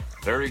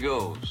There he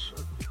goes.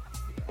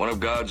 One of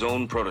God's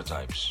own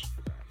prototypes.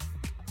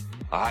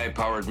 A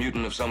high-powered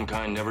mutant of some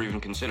kind never even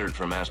considered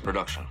for mass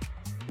production.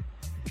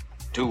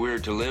 Too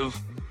weird to live,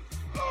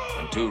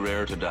 and too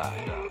rare to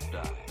die.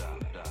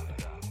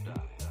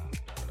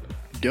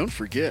 Don't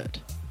forget,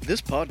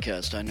 this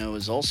podcast I know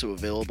is also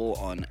available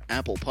on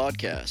Apple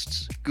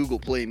Podcasts, Google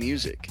Play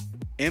Music,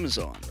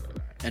 Amazon,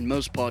 and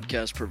most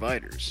podcast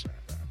providers.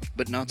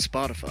 But not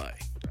Spotify,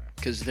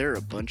 because they're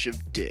a bunch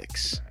of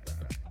dicks.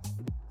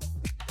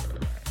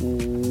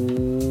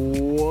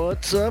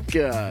 What's up,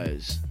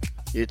 guys?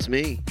 It's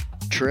me,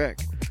 Trek,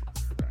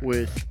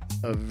 with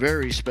a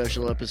very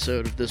special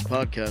episode of this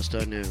podcast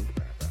I knew,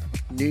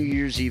 New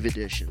Year's Eve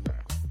edition.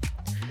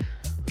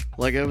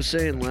 Like I was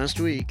saying last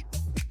week,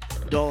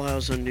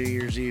 Dollhouse on New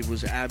Year's Eve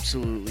was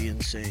absolutely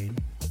insane.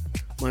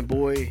 My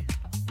boy,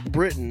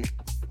 Britain,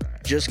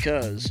 just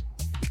cuz,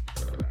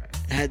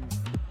 had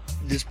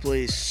this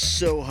place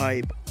so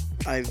hype.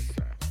 I've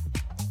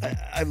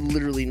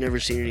literally never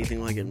seen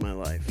anything like it in my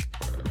life.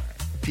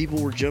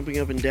 People were jumping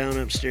up and down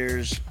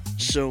upstairs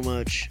so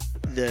much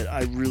that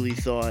I really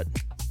thought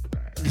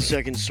the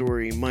second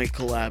story might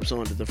collapse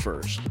onto the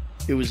first.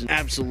 It was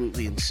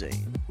absolutely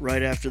insane.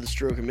 Right after the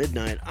stroke of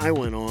midnight, I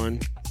went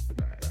on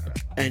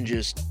and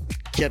just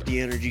kept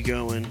the energy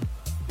going, and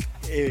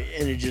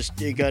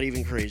it got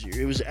even crazier.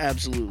 It was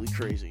absolutely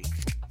crazy.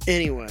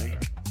 Anyway,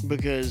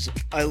 because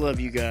I love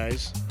you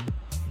guys,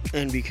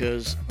 and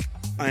because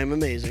I am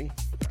amazing,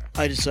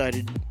 I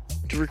decided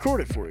to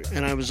record it for you.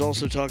 And I was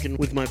also talking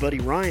with my buddy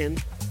Ryan,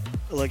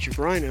 Elektrik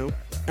Ryhno,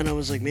 and I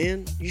was like,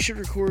 man, you should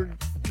record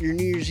your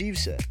New Year's Eve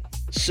set.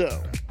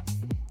 So,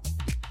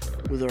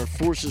 with our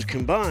forces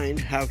combined,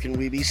 how can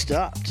we be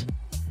stopped?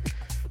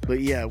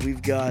 But yeah,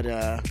 we've got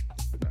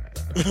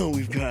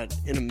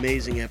an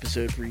amazing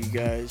episode for you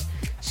guys.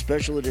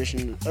 Special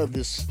edition of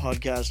this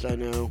podcast I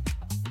know.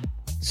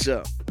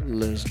 So,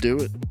 let's do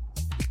it.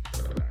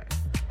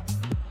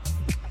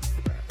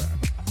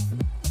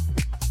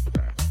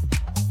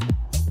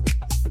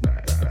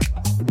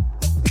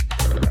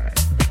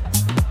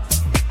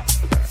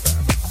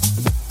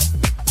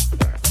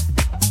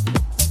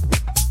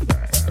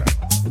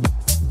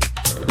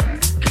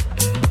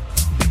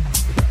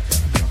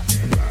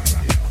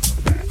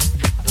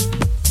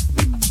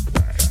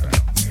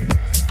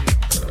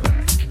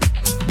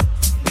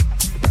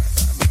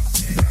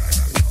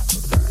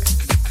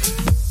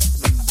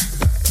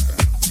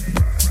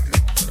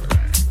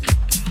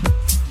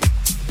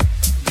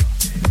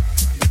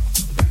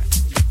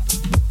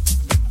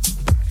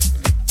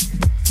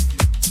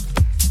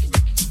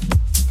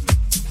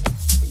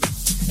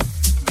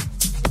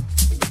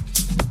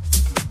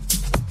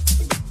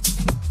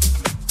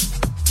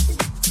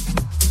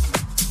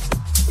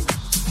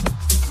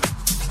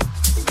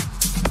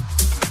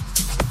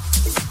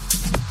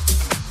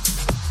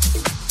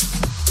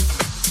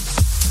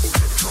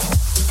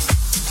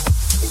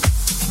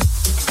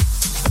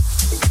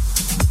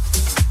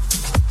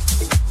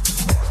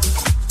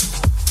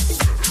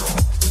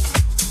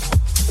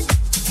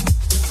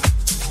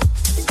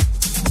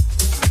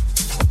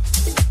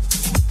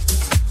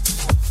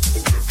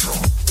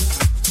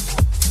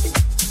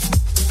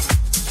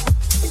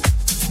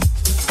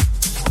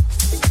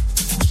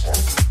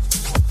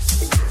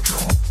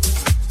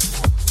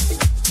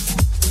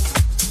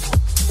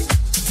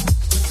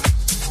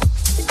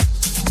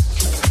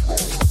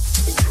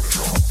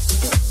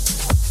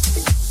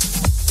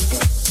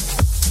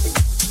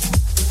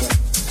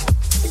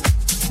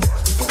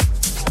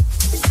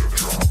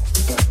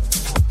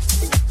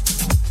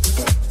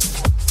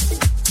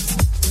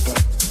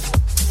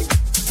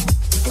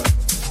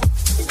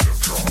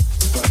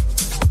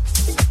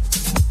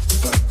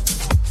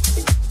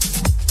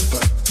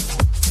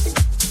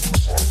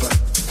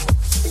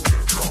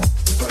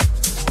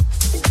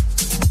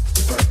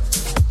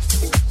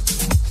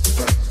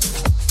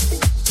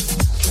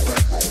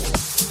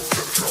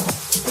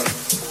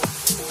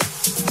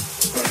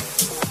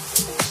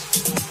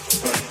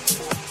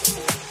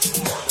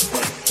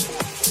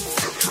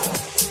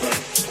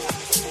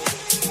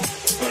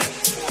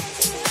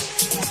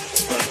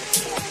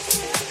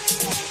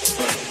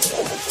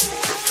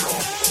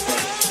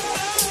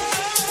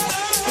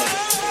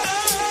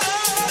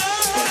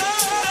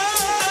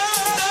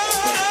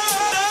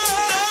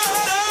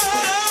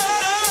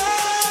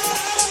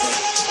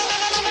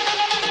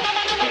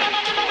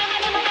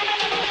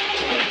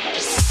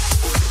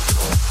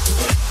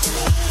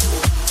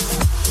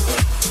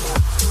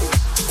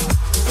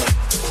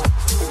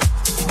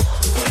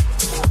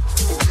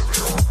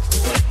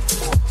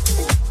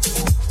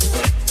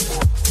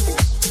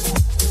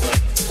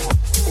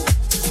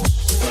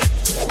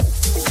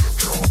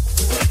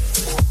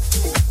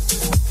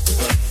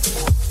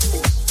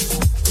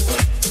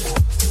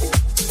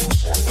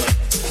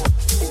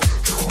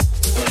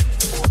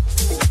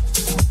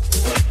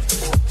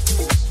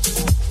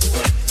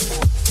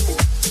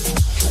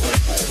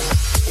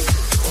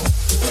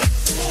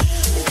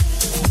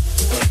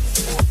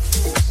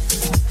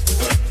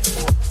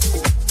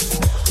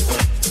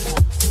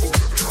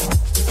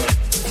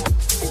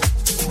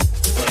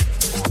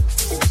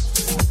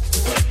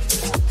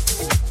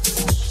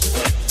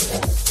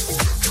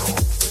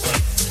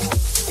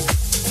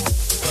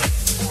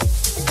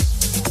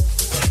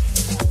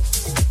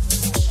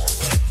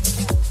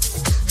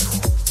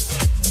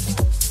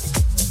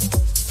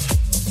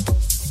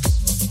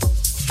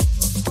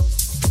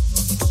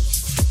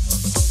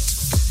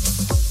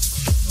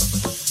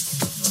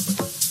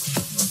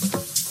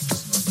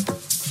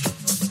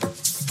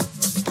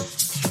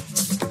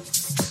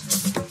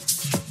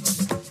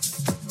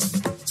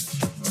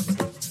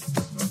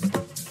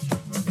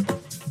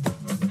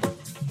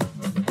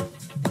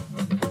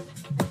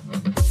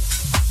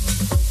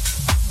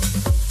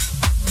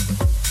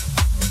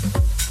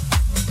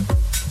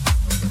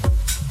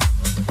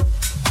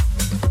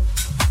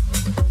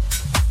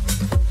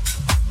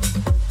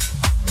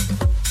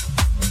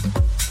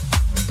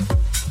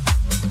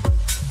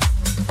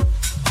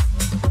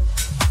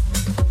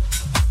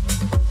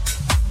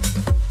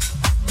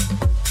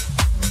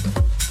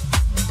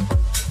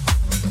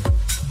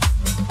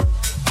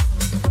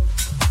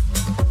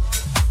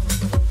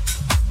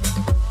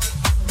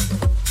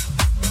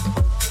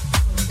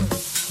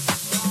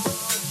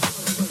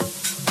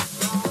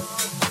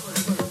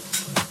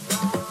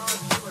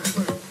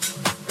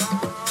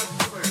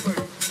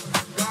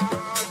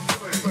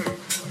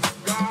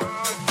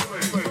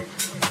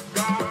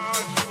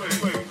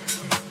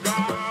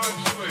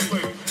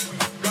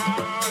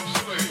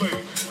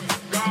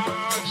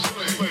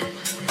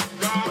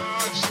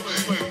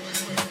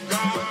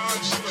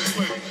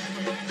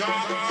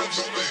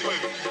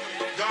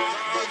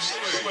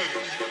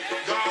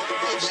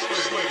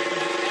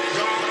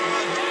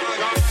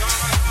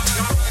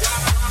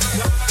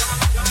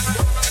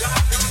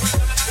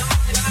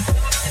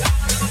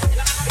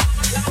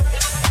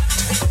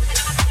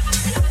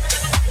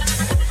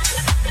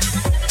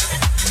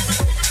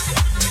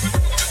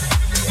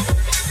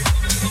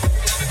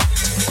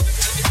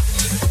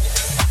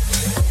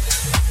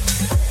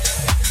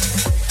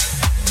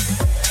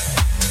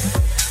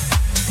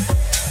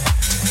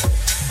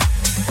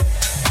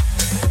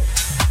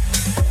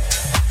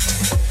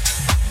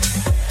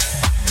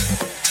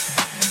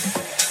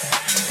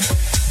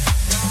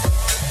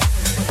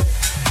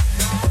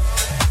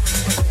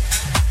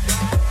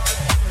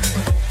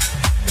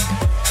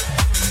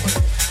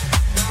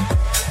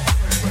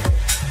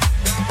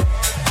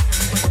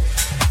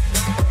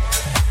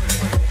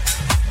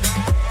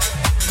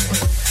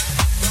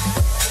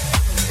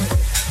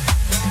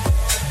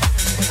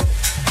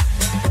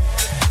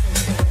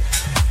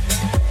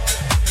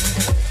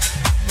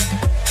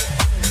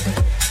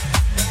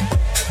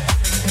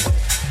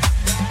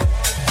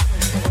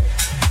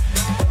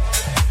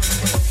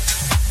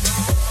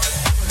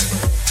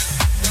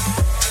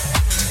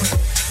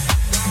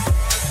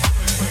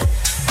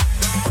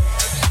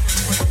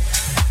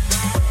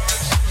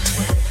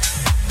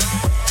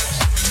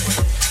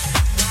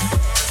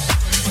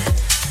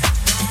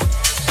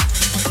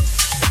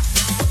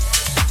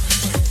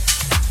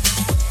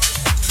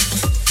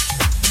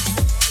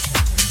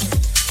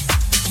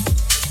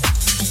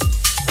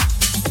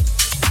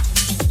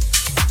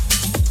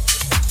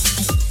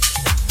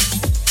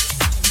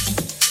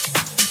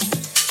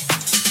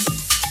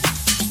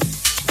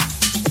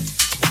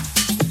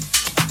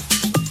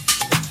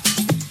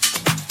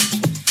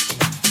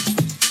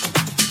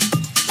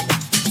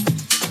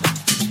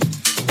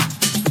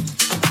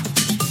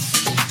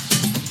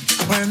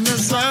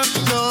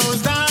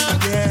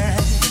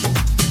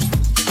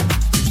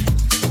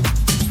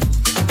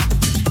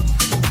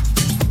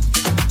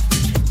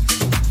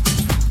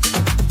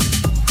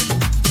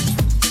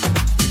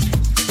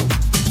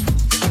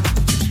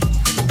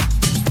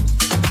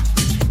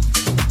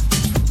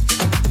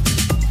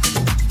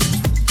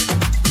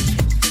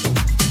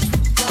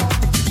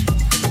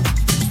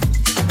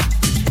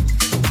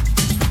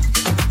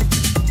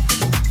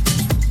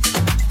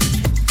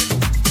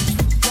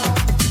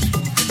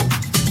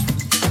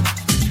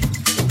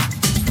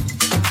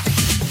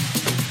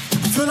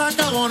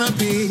 wanna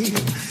be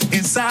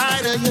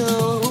inside of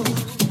you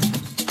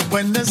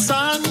when the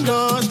sun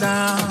goes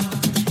down.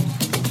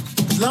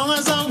 As long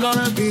as I'm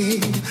gonna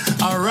be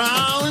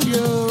around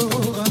you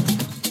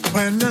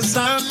when the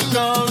sun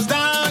goes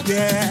down,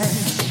 yeah.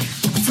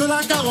 I feel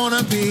like I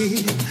wanna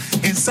be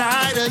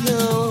inside of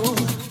you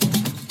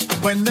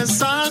when the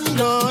sun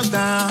goes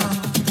down.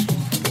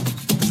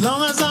 As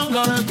long as I'm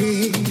gonna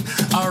be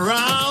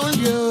around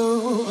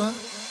you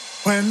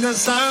when the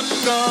sun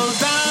goes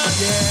down,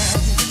 yeah.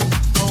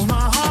 Oh,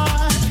 my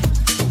heart,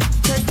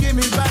 taking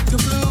me back to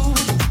blue.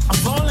 I'm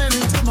falling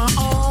into my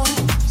own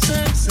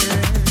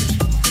senses.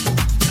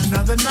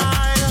 Another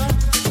night,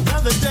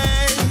 another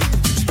day.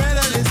 It's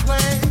better this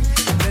way.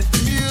 Let the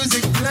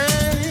music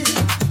play.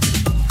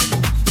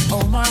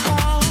 Oh, my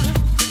heart,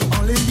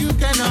 only you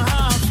can know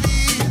how I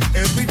feel.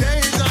 Every day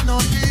is an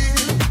ordeal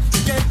to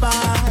get by.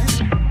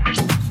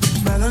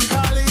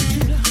 Melancholy,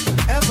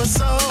 ever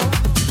so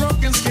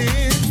broken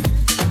skin,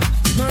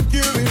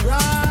 mercury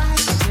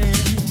rising.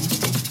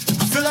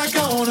 I feel like I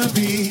wanna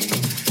be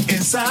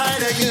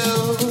inside of you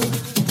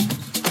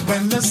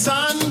when the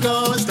sun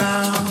goes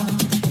down.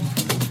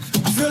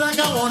 I feel like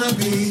I wanna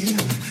be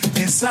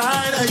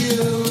inside of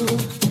you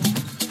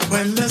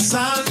when the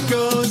sun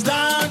goes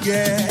down,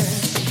 yeah.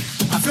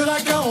 I feel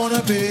like I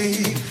wanna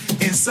be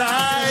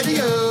inside of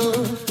you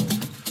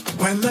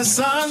when the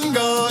sun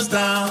goes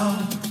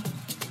down.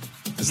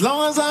 As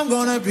long as I'm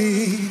gonna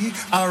be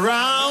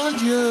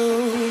around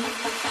you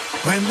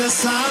when the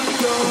sun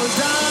goes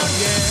down,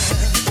 yeah.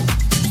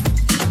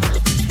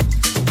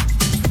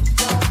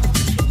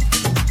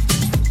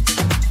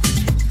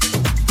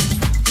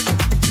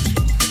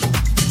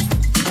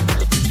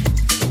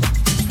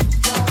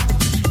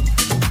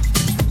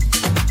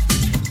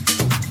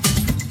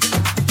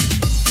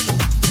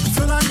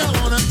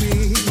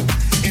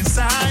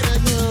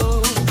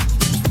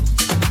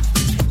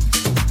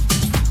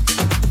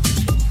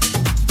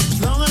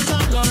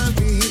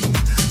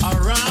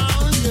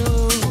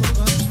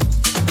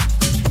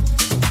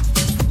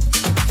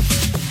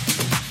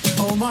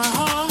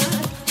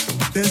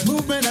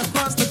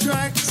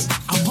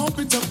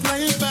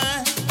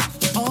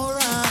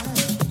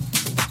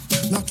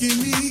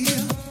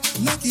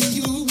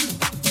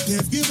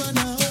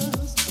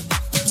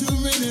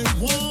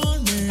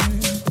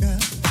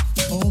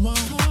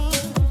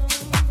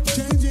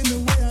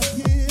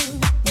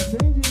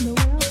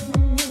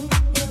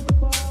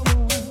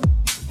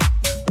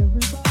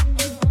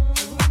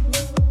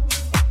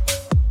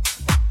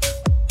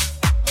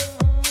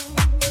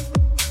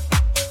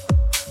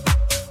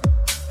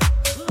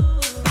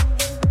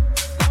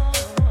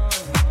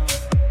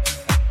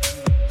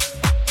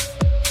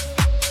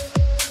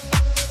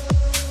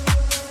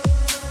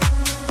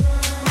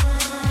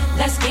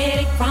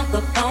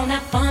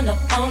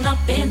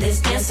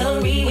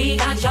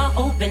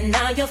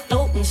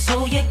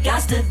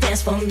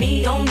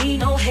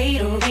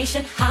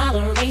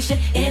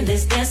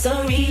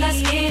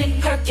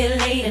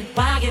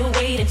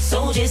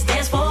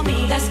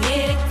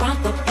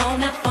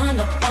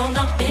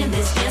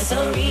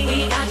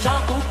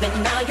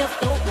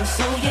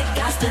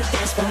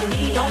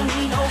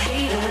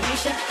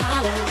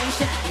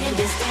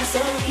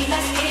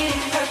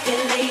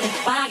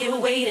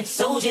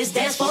 Soldiers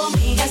dance for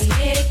me. Let's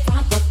get it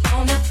crunk up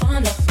on that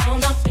fun up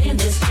in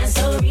this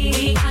dancery.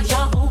 We got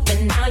y'all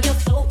open, now you're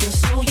floating,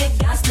 so you got to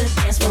dance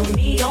for me.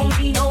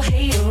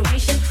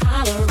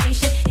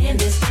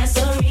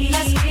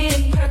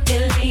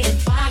 Don't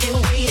need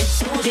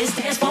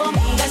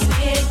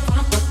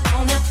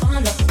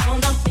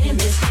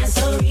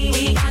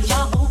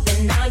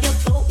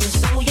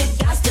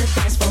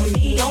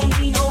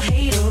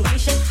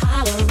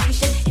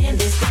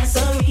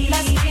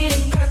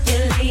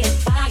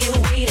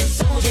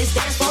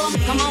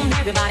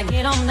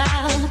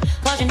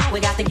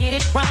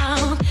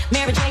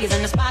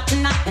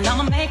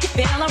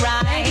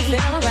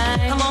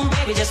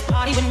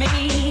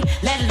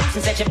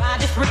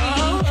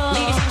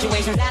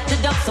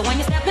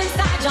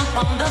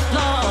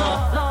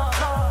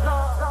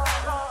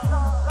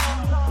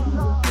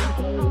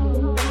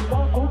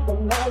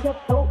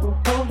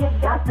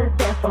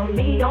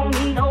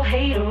no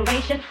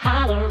hateration,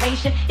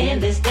 holleration in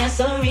this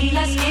dancery.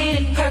 Let's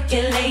get it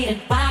percolating,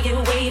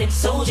 fire waiting.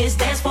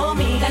 Soldiers dance for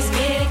me. Let's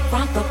get it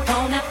crunk up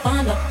on that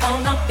fun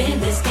up in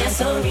this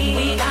dancery.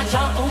 We got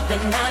y'all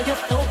open, now you're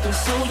floating,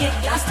 so you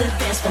got to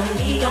dance for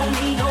me. Don't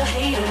need no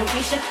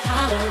hateration,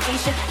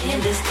 holleration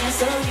in this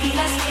dancery.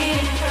 Let's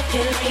get it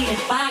percolating,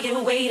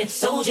 fire waiting.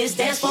 Soldiers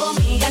dance for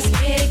me.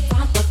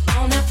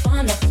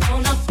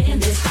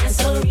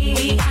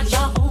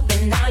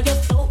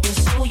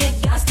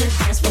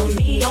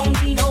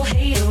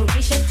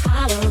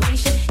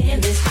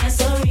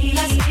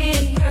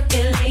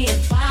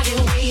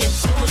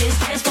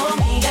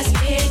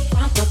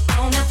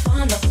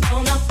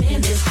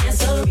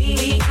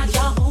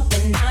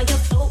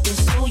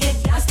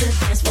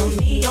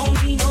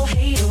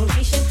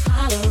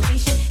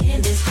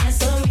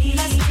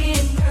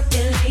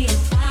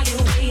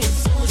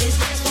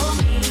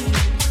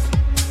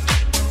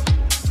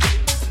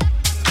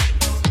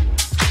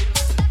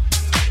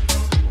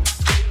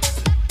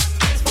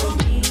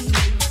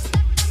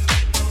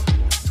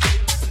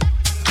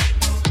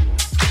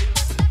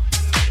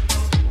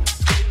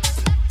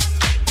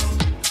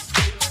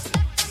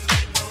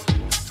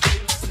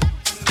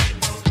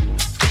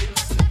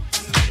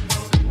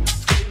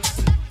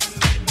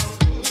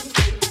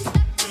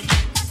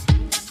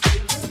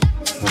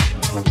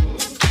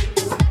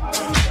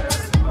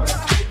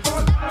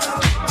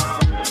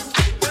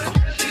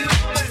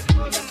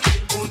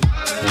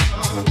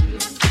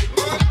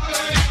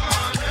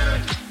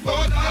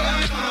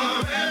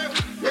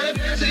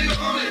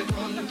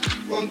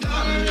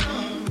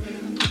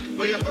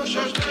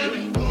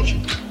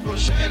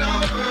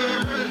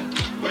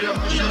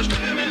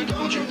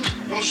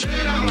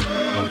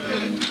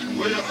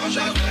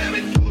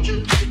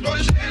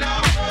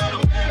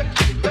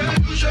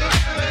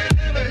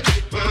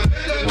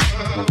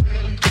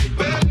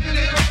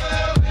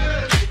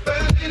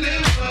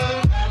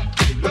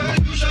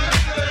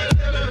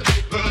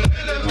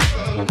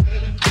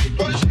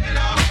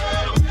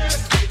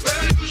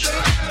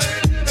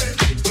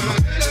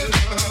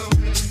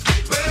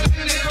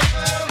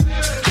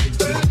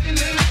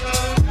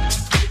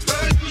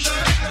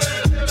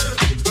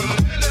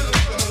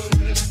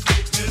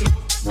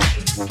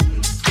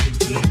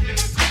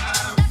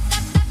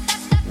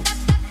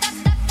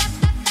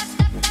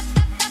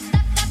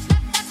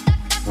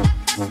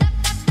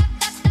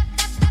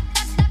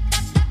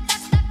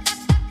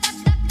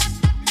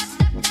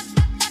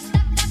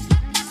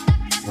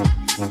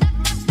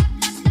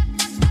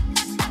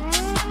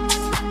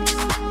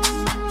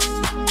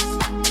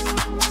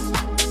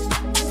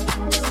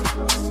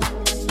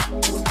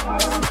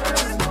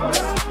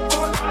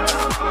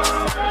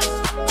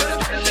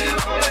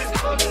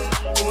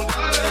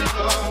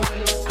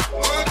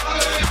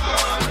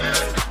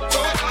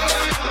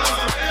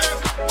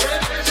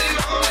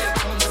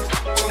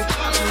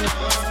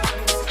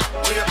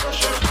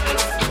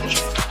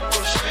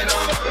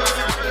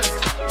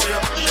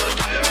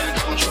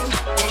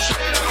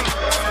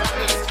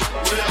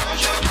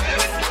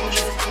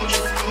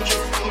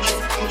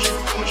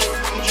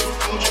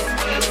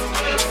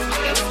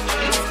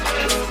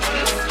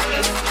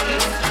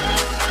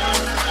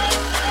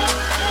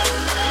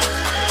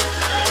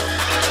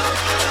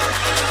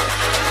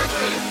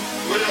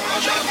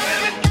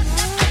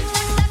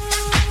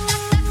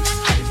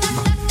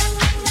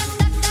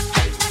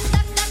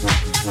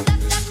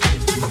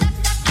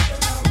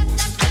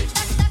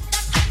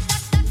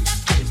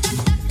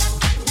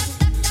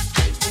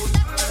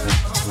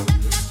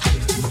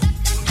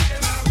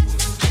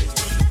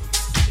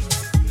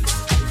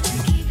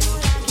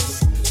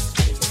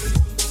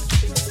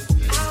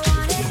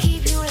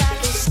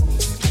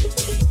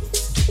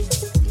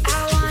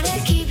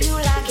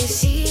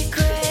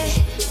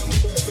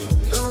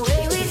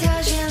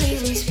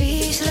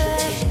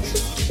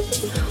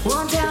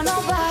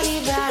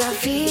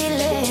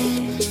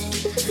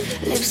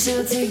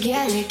 still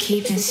together,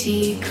 keeping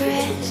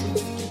secrets.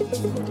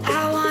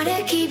 I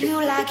wanna keep you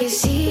like a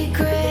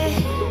secret.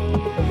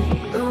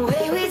 The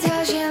way we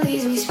touching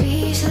leaves me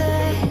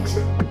speechless.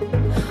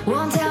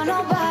 Won't tell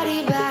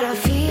nobody about our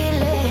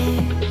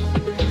feeling.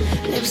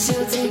 Lips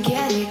still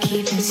together,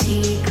 keeping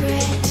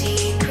secrets.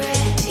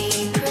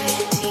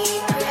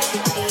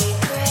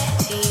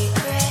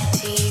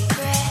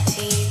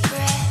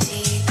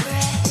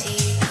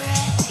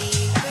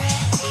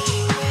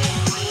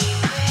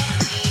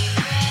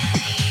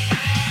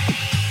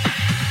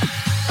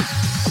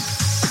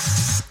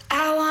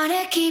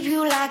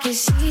 Like a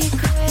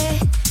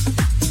secret,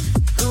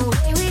 the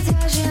way we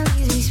touching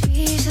leaves me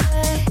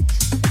speechless.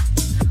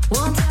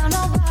 Won't tell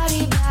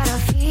nobody about our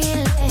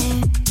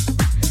feelings.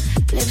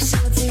 Lips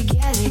still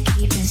together,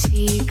 keeping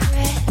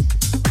secrets.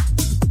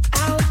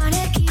 I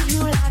wanna keep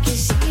you like a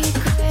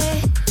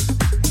secret.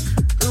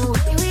 The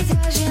way we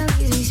touching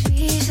leaves me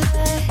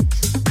speechless.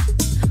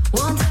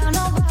 Won't tell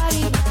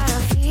nobody about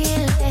our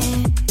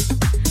feelings.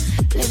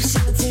 Lips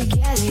still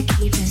together,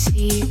 keeping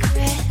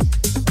secrets.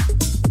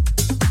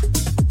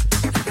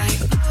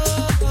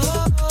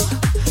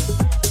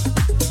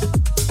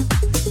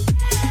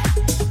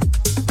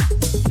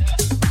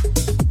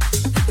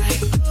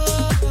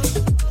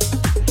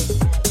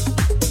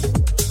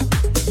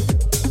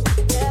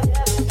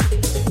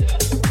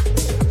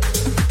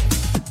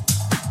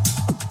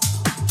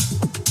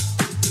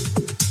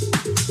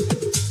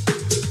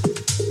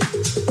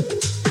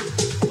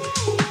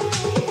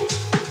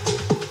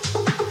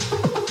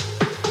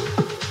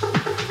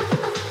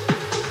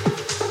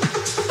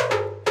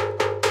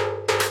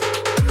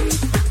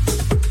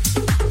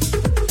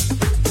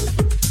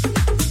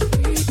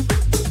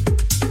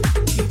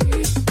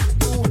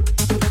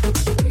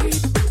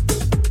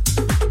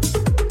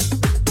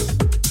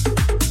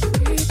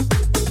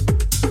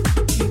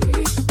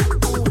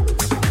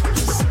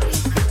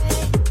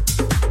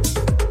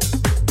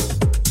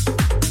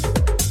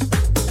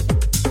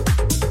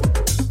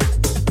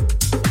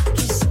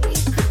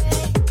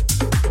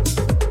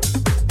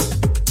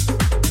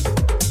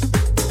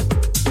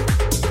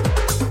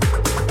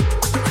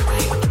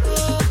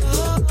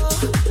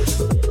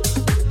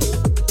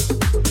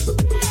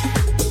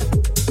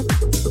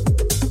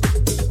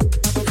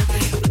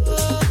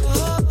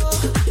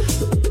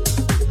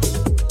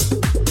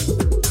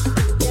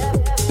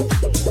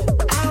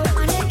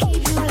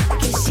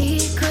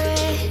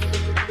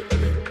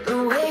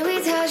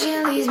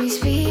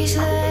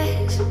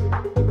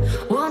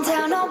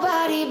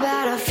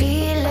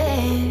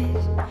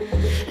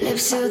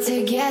 Still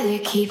together,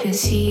 keeping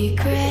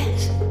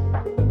secrets.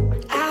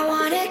 I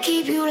wanna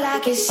keep you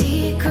like a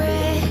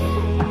secret.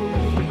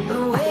 The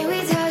way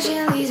we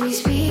touching leaves me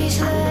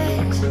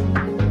speechless.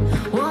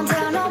 Won't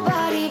tell nobody.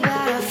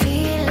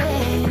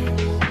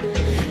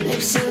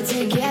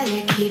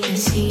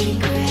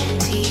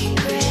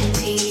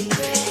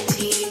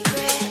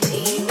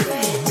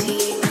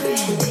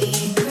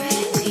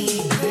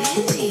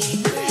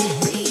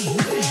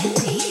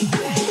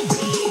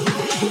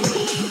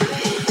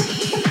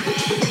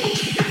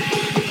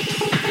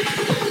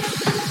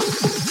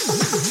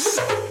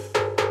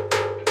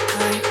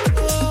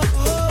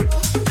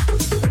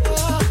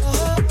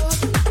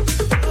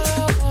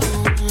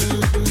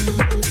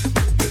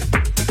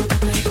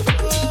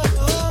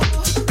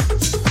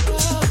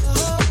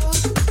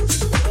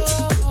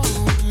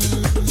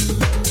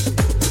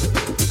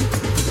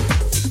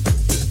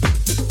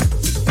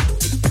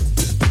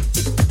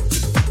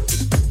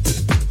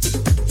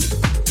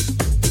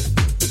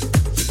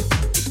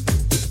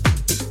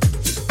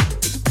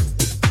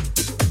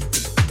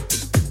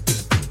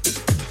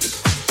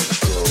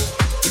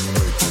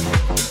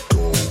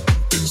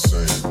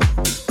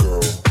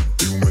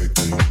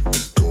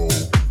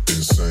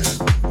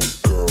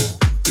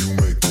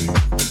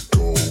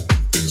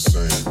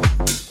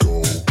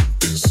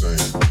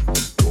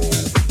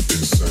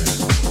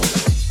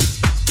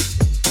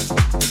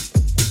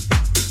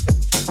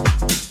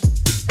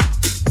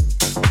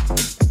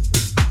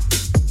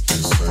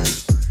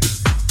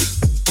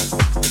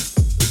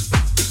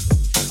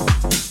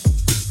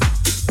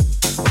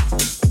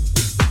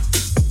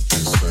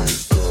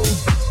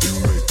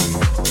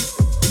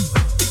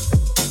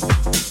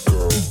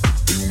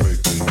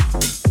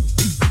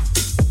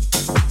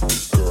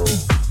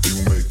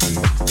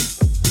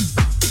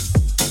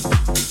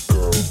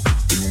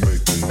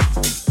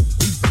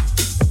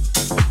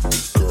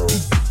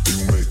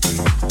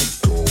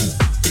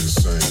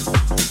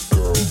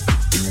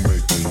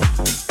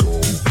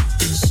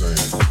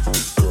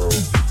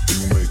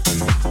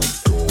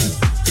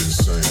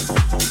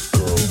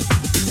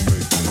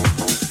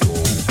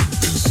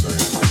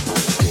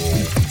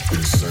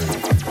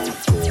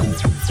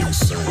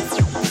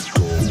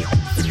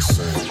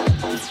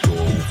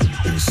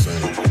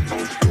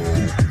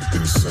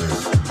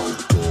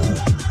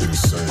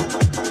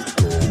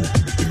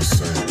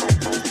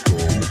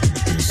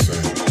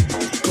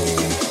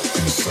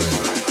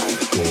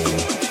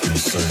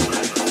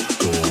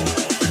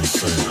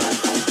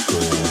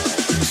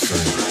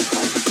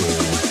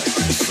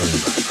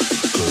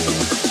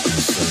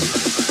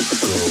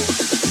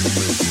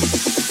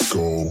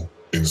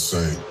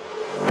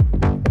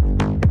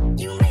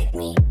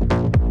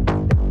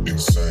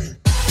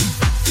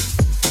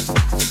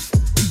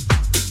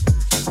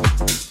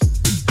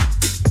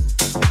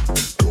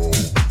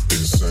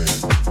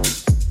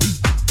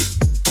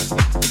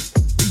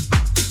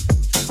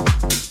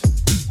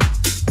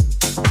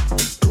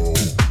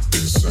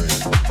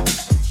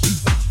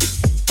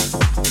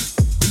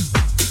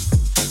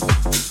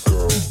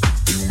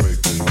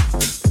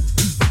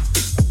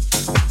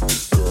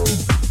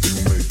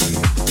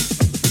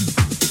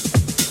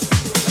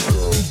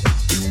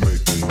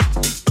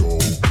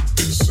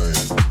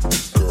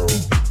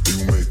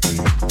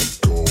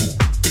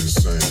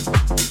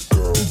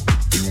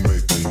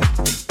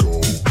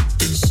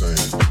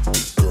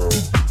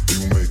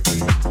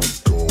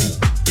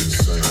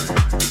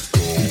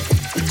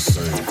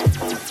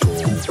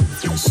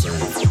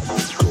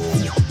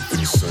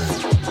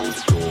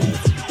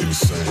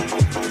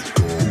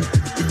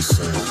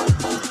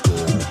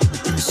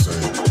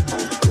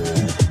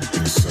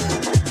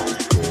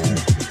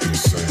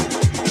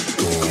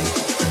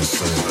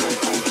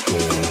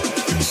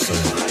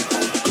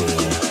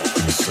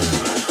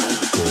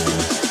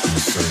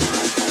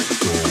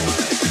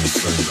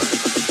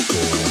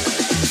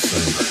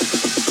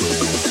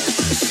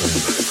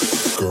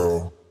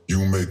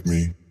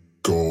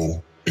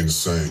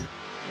 insane.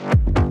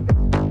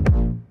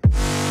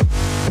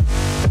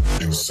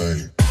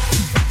 Insane.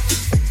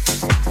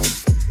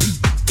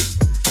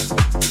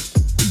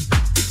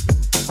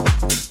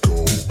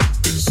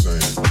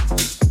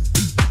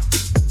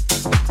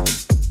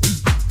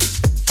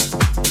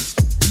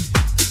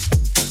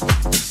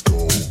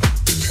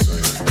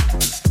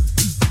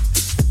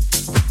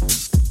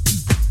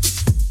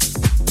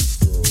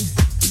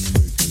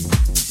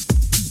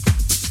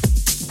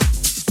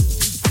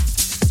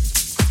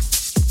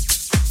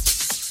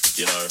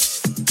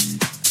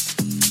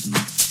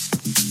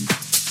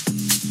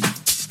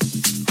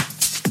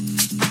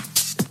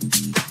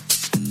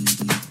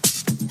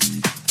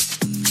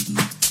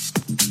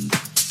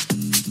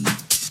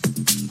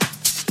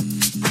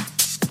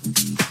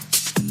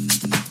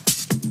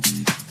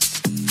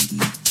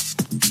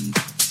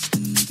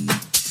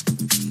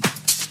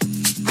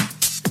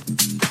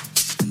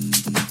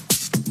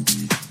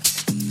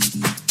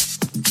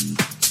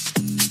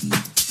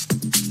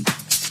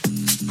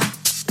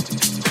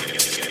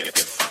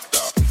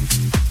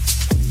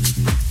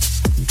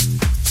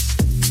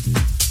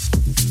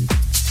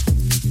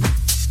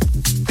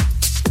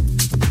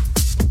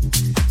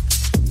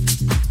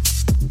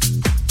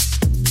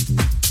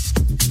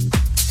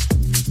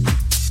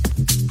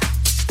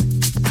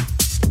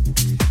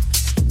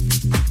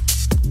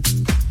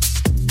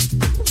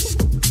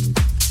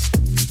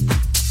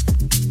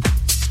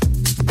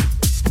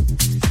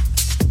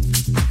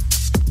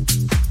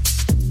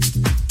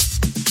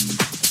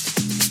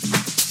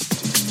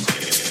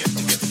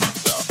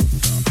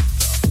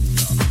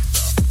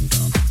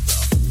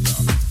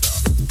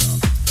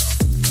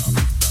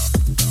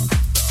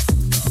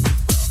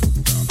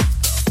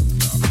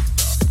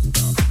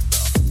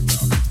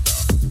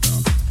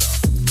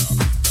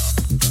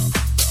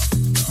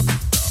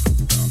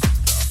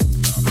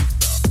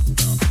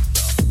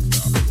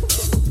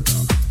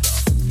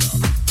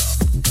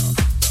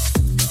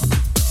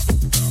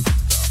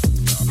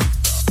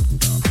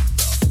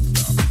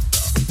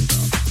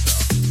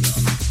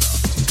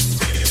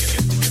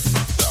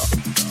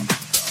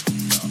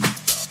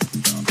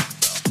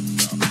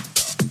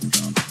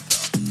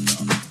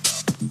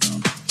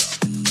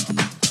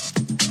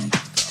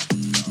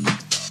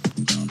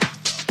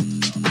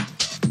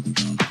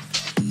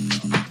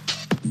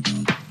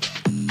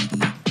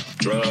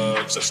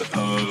 Drugs are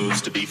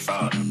supposed to be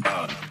fun.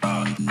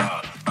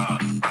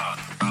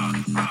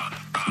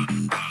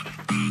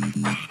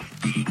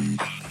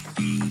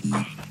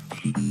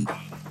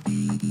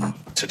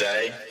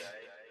 Today,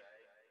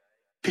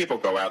 people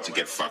go out to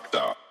get fucked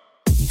up.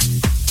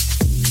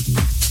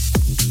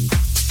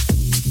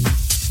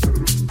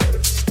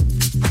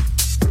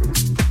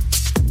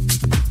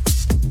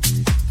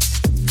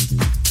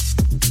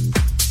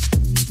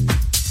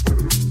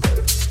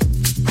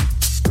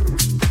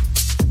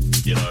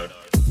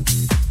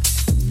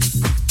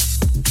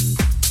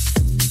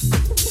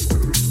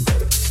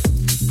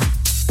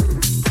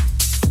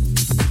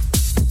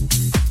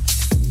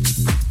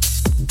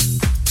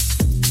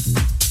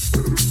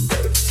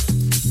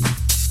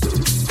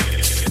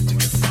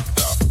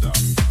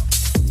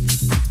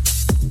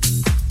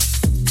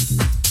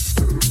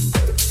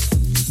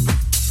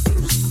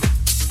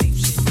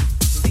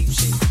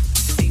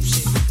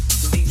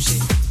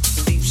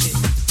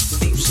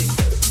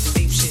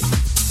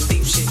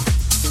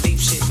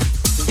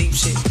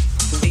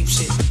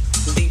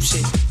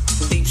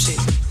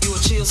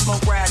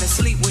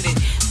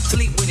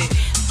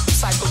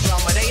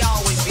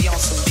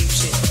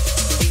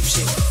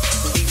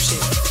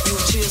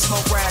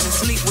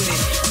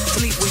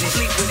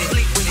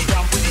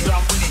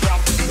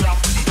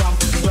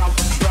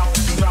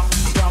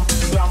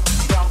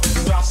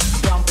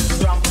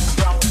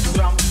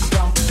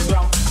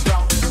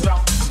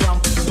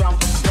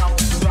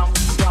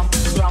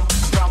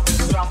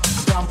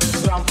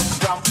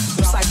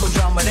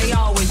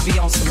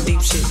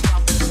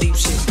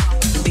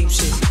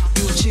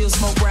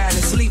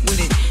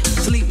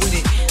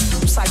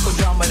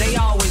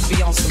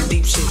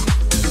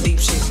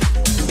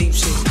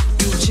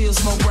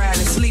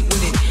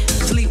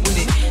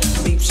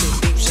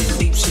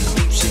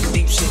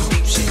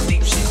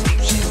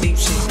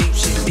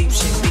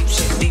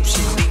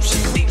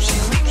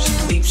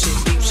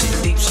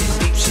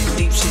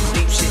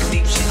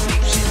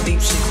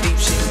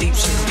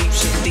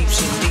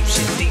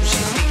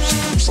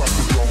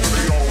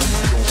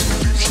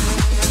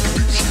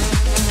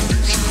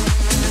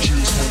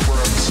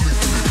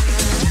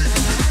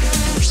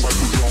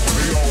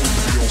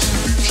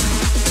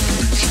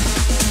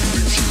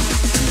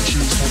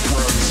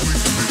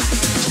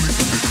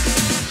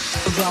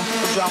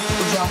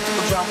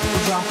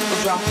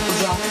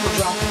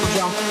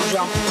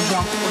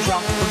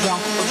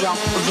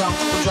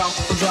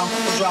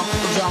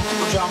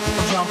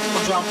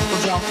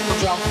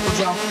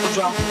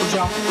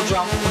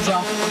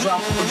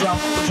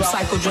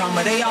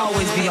 Psychodrama, they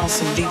always be on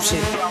some deep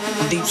shit,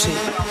 deep shit,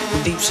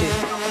 deep shit,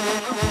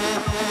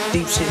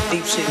 deep shit,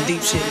 deep shit,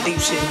 deep shit, deep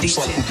shit, deep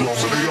shit.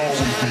 Psychodrama, they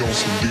always be on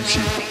some deep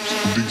shit,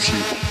 deep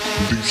shit,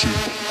 deep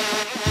shit.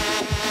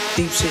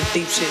 deep shit,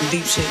 deep shit,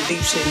 deep shit,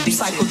 deep shit, deep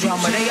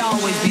psychodrama. They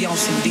always be on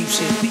some deep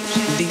shit, deep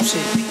shit, deep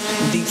shit,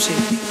 deep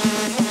shit,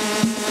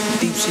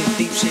 deep shit,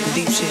 deep shit,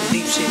 deep shit,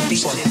 deep shit.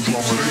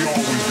 Psychodrama. They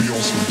always be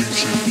on some deep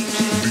shit, deep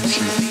shit,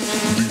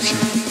 deep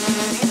shit,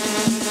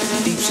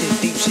 deep shit,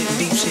 deep shit,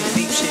 deep shit,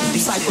 deep shit,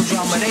 deep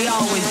psychodrama. They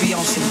always be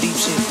on some deep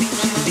shit, deep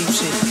shit, deep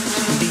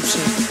shit, deep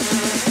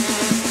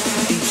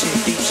shit, deep shit,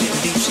 deep shit,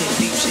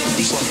 deep shit,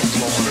 deep shit.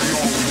 Psychodrama. They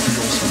always be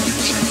on some deep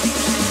shit, deep shit,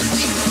 deep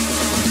shit,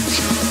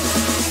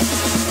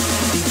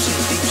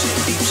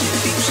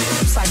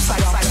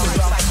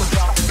 deep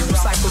shit,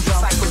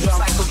 deep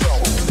shit,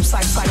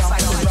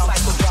 deep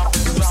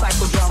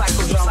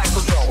shit,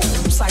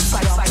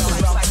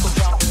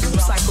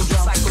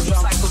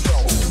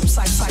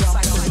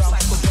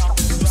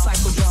 deep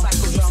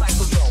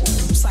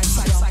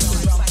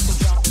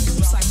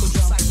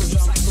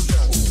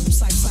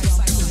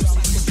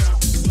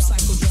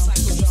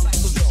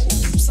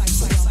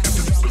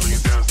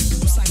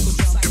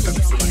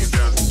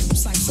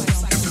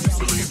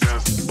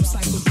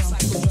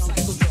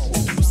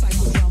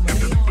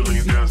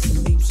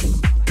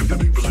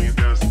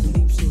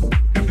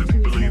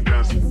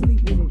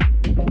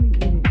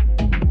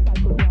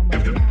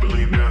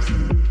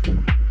Psychodrama.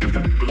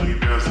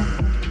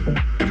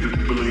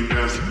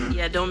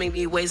 Make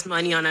me waste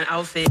money on an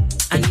outfit.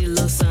 I need a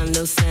little sun,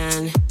 little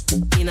sand.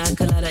 Pina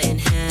colada in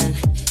hand.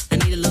 I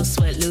need a little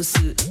sweat, little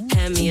suit.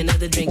 Hand me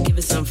another drink, give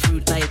it some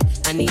fruit. Like,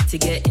 I need to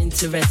get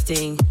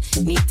interesting.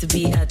 Need to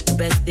be at the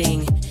best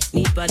thing.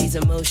 Need bodies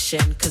in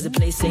motion. Cause the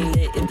place ain't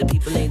lit if the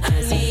people ain't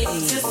dancing. I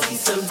need to see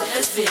some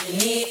dancing.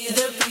 Need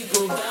the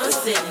people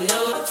bouncing.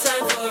 No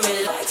time for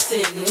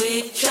relaxing.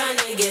 We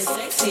tryna get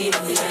sexy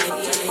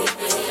tonight.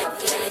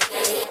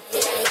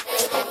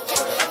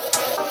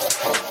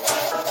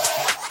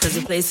 Cause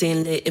the place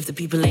ain't lit if the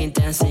people ain't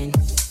dancing.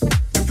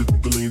 If the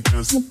people ain't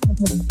dancing.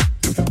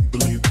 If the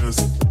people ain't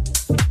dancing.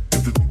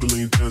 If the people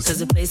ain't dancing. Cause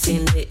the place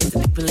ain't lit if the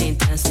people ain't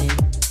dancing.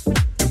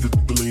 If the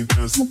people ain't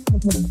dancing.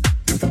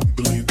 If the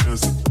people ain't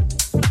dancing.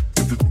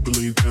 If the people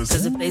ain't dancing.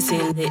 Cause the place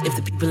ain't lit if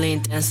the people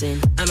ain't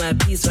dancing. I'm at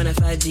peace when I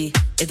 5G.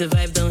 If the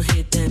vibe don't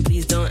hit, then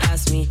please don't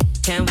ask me.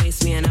 Can't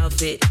waste me an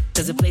outfit.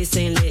 Cause the place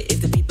ain't lit if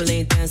the people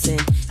ain't dancing.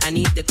 I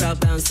need the crowd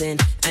bouncing.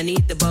 I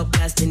need the ball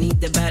blasting. Need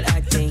the bad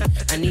acting.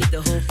 I need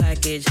the whole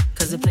package.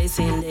 Cause the place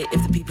ain't lit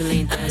if the people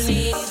ain't dancing. I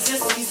need to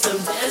see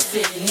some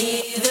dancing.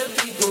 Need the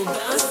people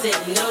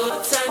bouncing.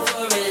 No time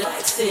for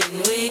relaxing.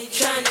 We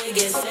tryna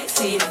get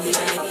sexy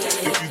tonight.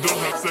 If you don't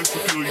have sex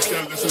appeal, you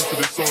can't listen to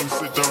this song.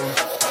 Sit down.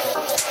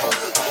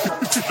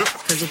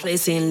 Cause the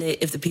place ain't lit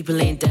if the people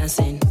ain't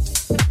dancing.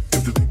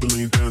 If the people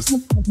ain't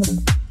dancing.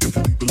 If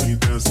the people ain't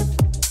dancing.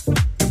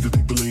 If the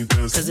people ain't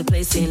dancing. Cause the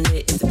place ain't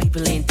lit if the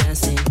people ain't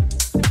dancing.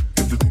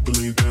 If the people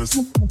ain't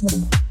dancing.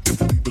 If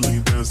the people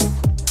ain't dancing.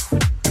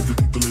 If the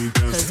people ain't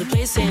dancing. Cause the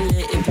place ain't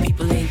lit if the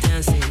people ain't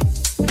dancing.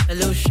 A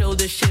little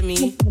shoulder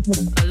shimmy,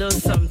 a little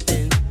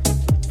something.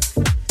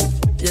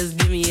 Just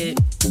give me it.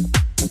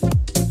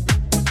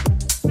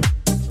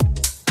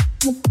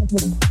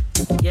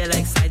 Yeah,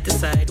 like side to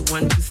side,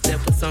 1-2 step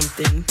or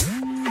something.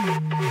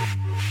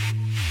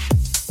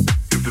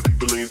 If the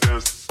people ain't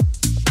dancing.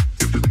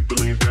 If the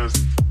people ain't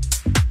dancing.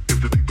 If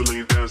the people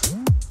ain't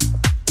dancing.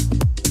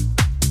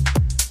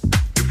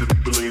 If the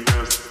people ain't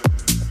dancing.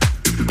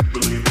 If the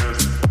people ain't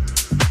dancing.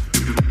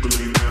 If the people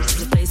ain't dancing.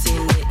 The place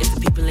ain't lit if the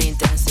people ain't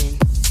dancing.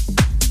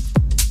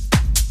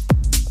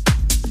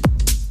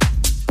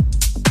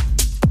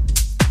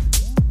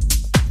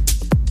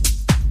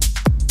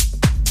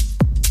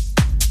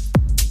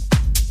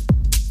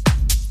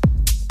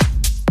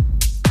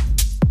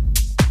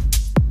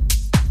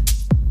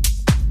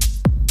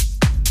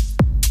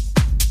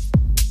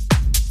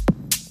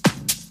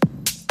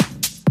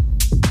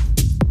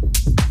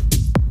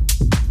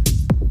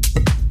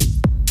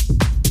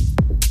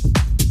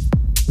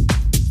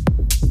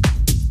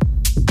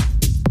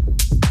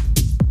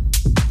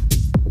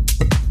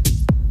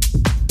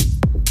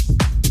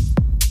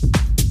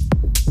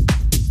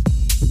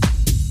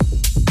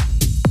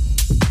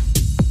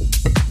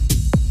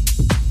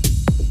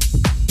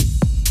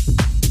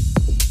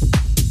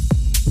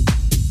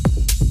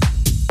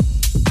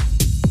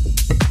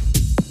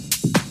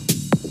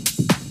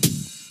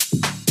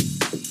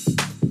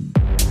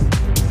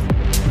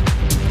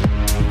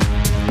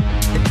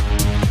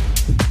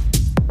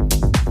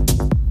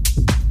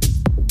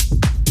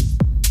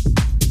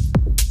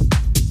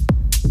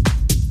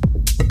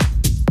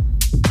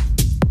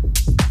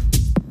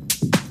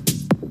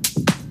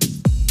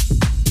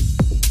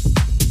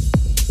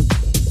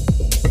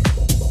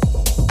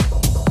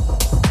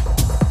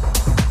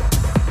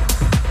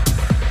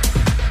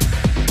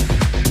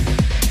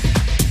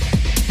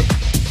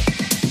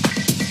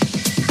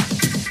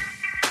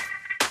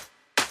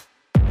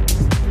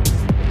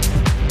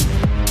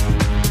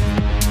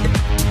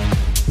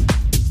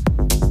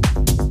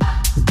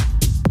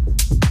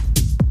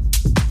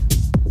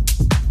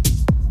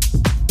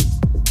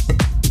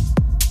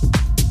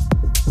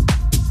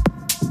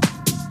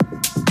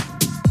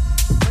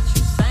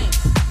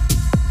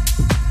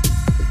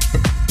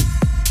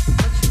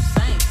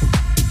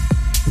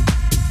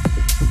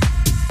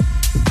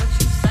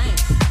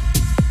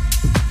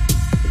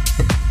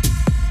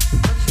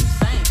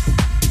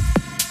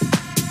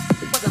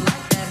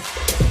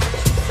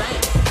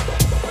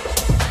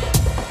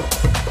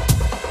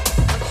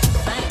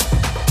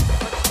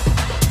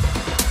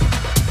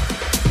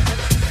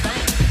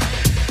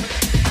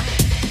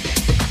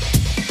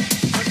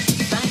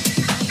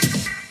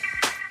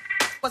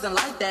 wasn't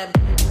like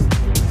that.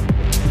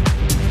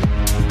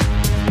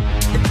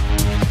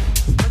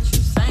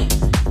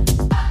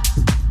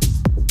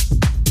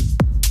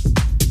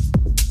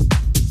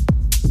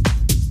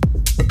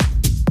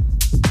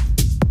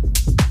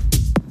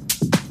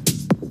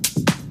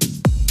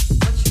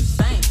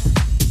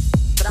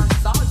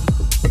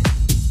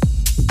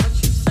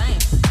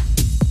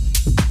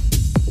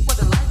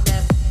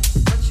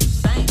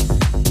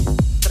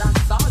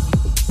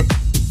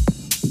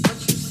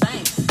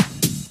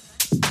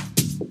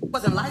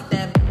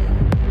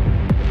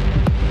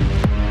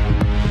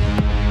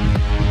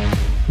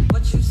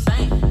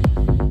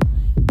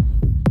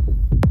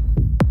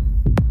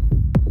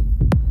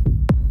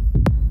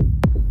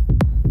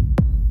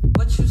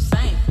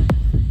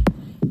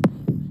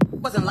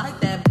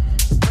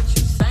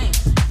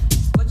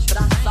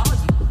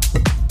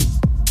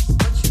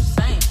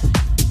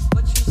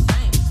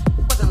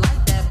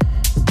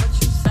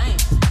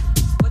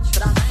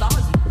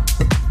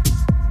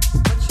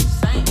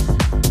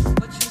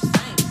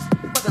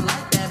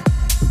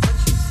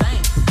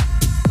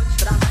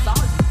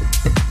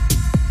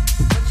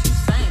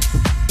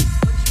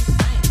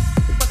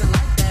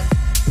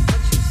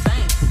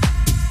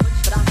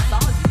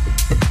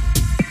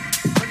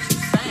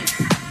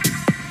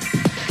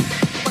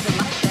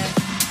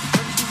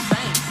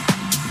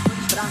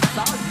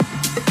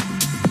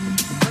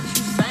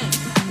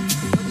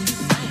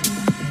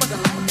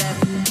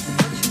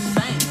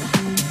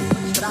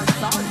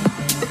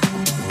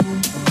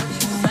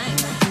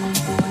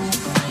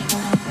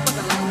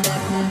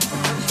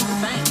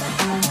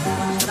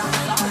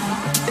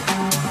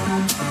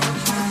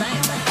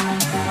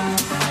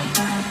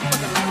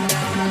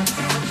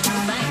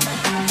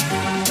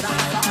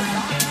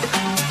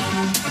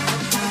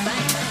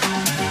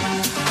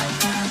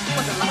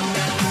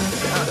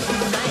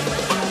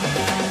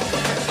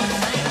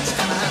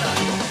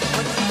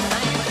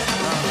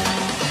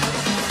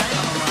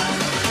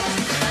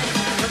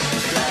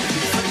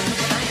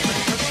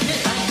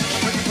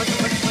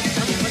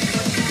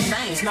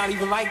 Not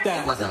even like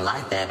that. It wasn't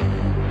like that.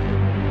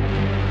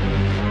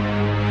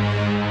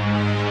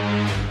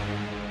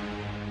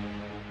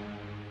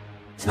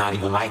 It's not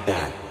even like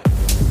that.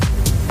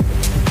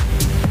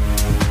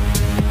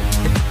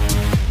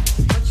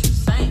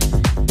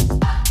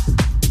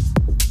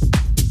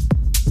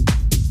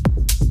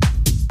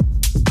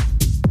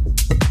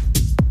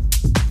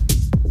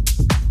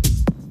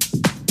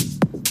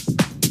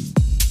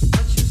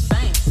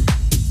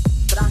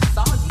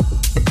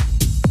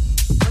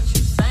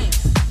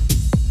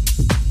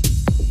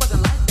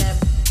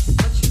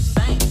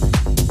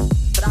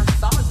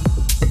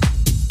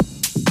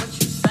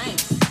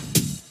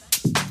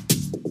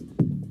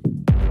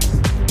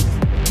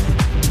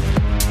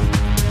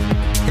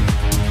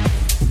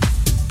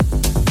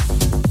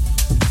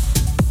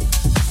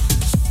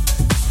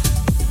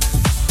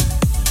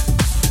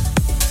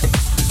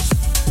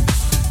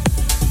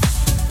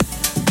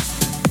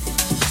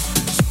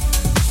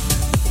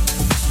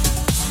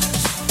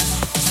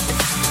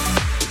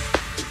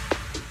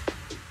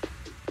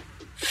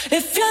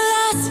 If you're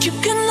lost, you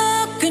can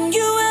look and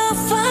you will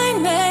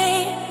find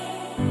me.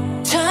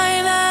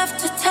 Time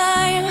after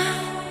time.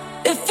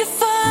 If you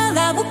fall,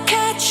 I will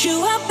catch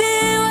you. I'll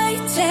be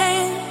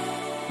waiting.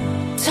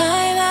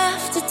 Time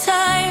after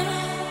time.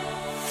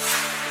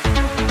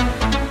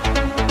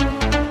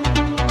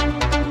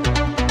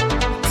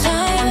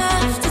 Time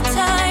after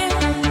time.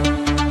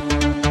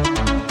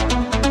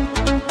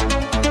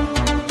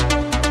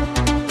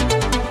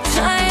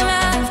 Time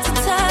after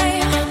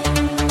time.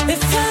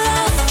 If you're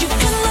lost, you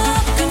can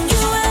look and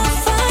you will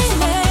find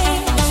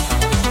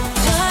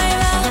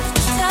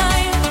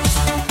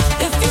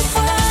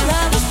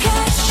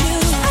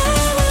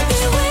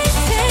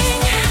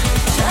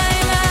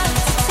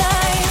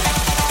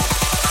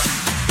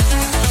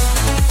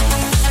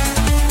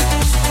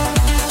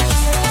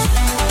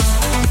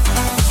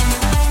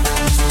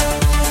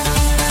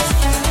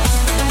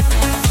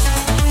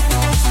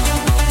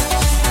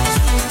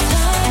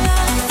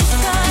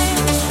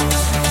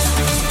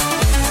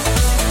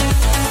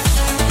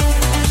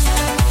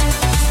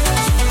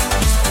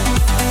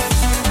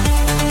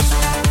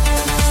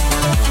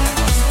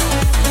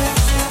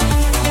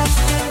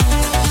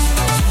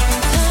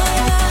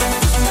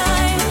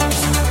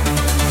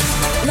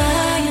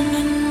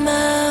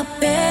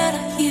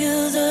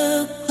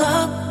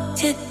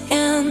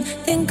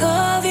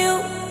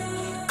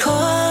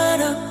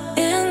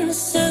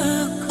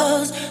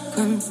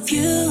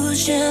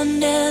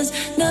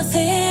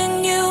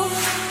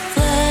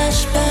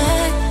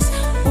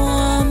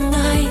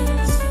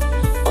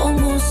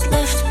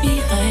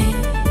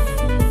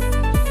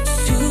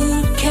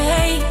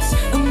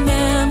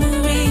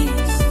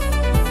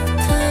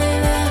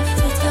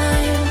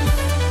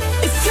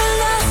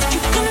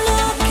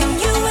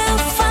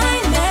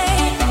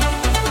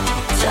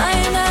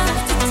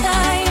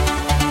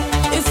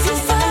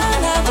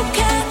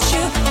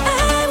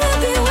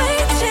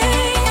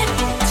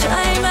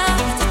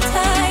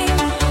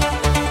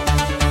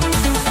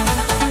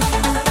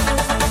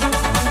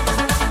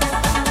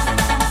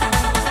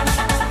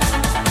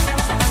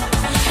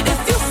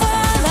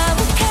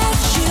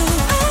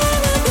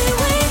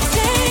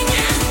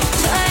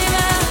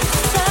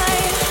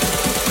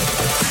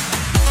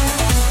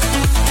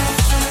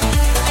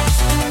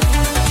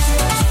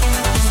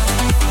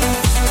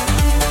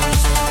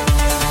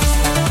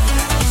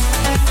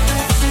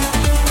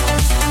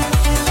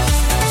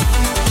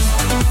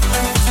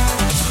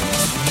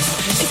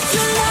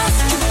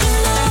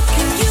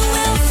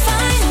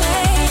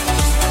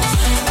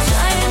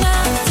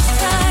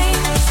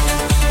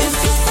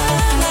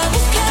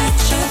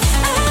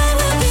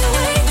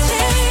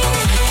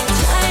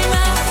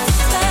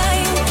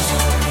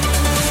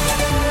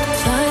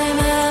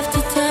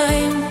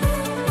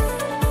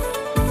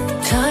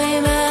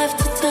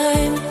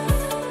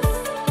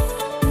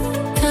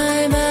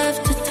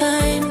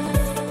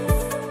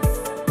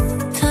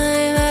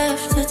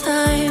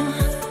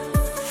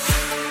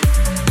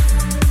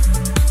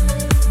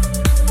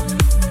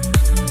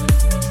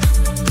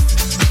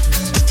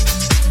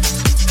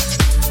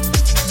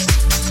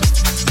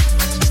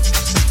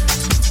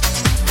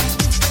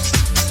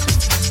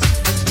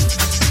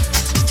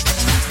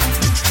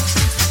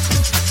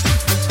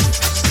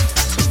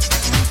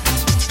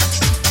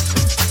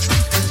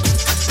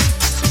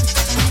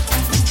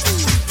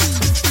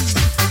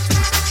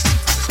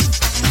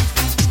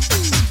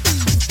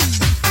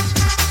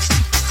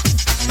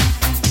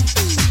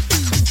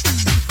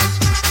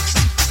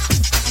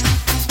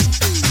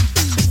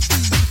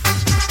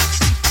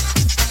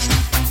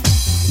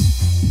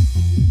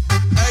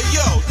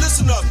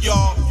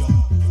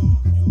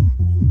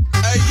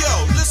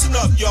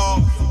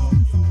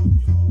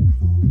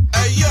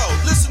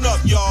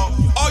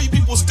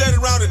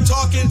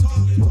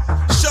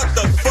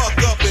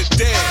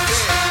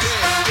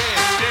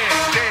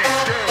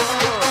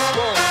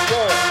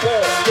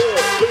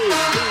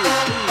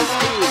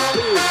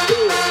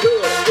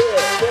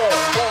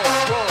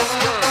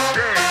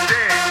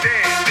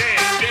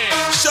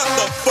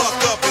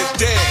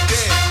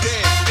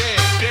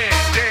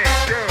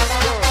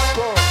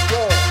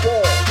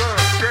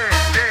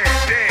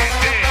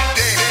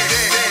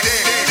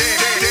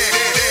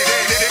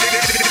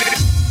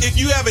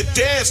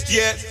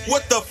yet.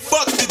 What the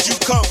fuck did you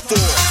come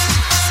for?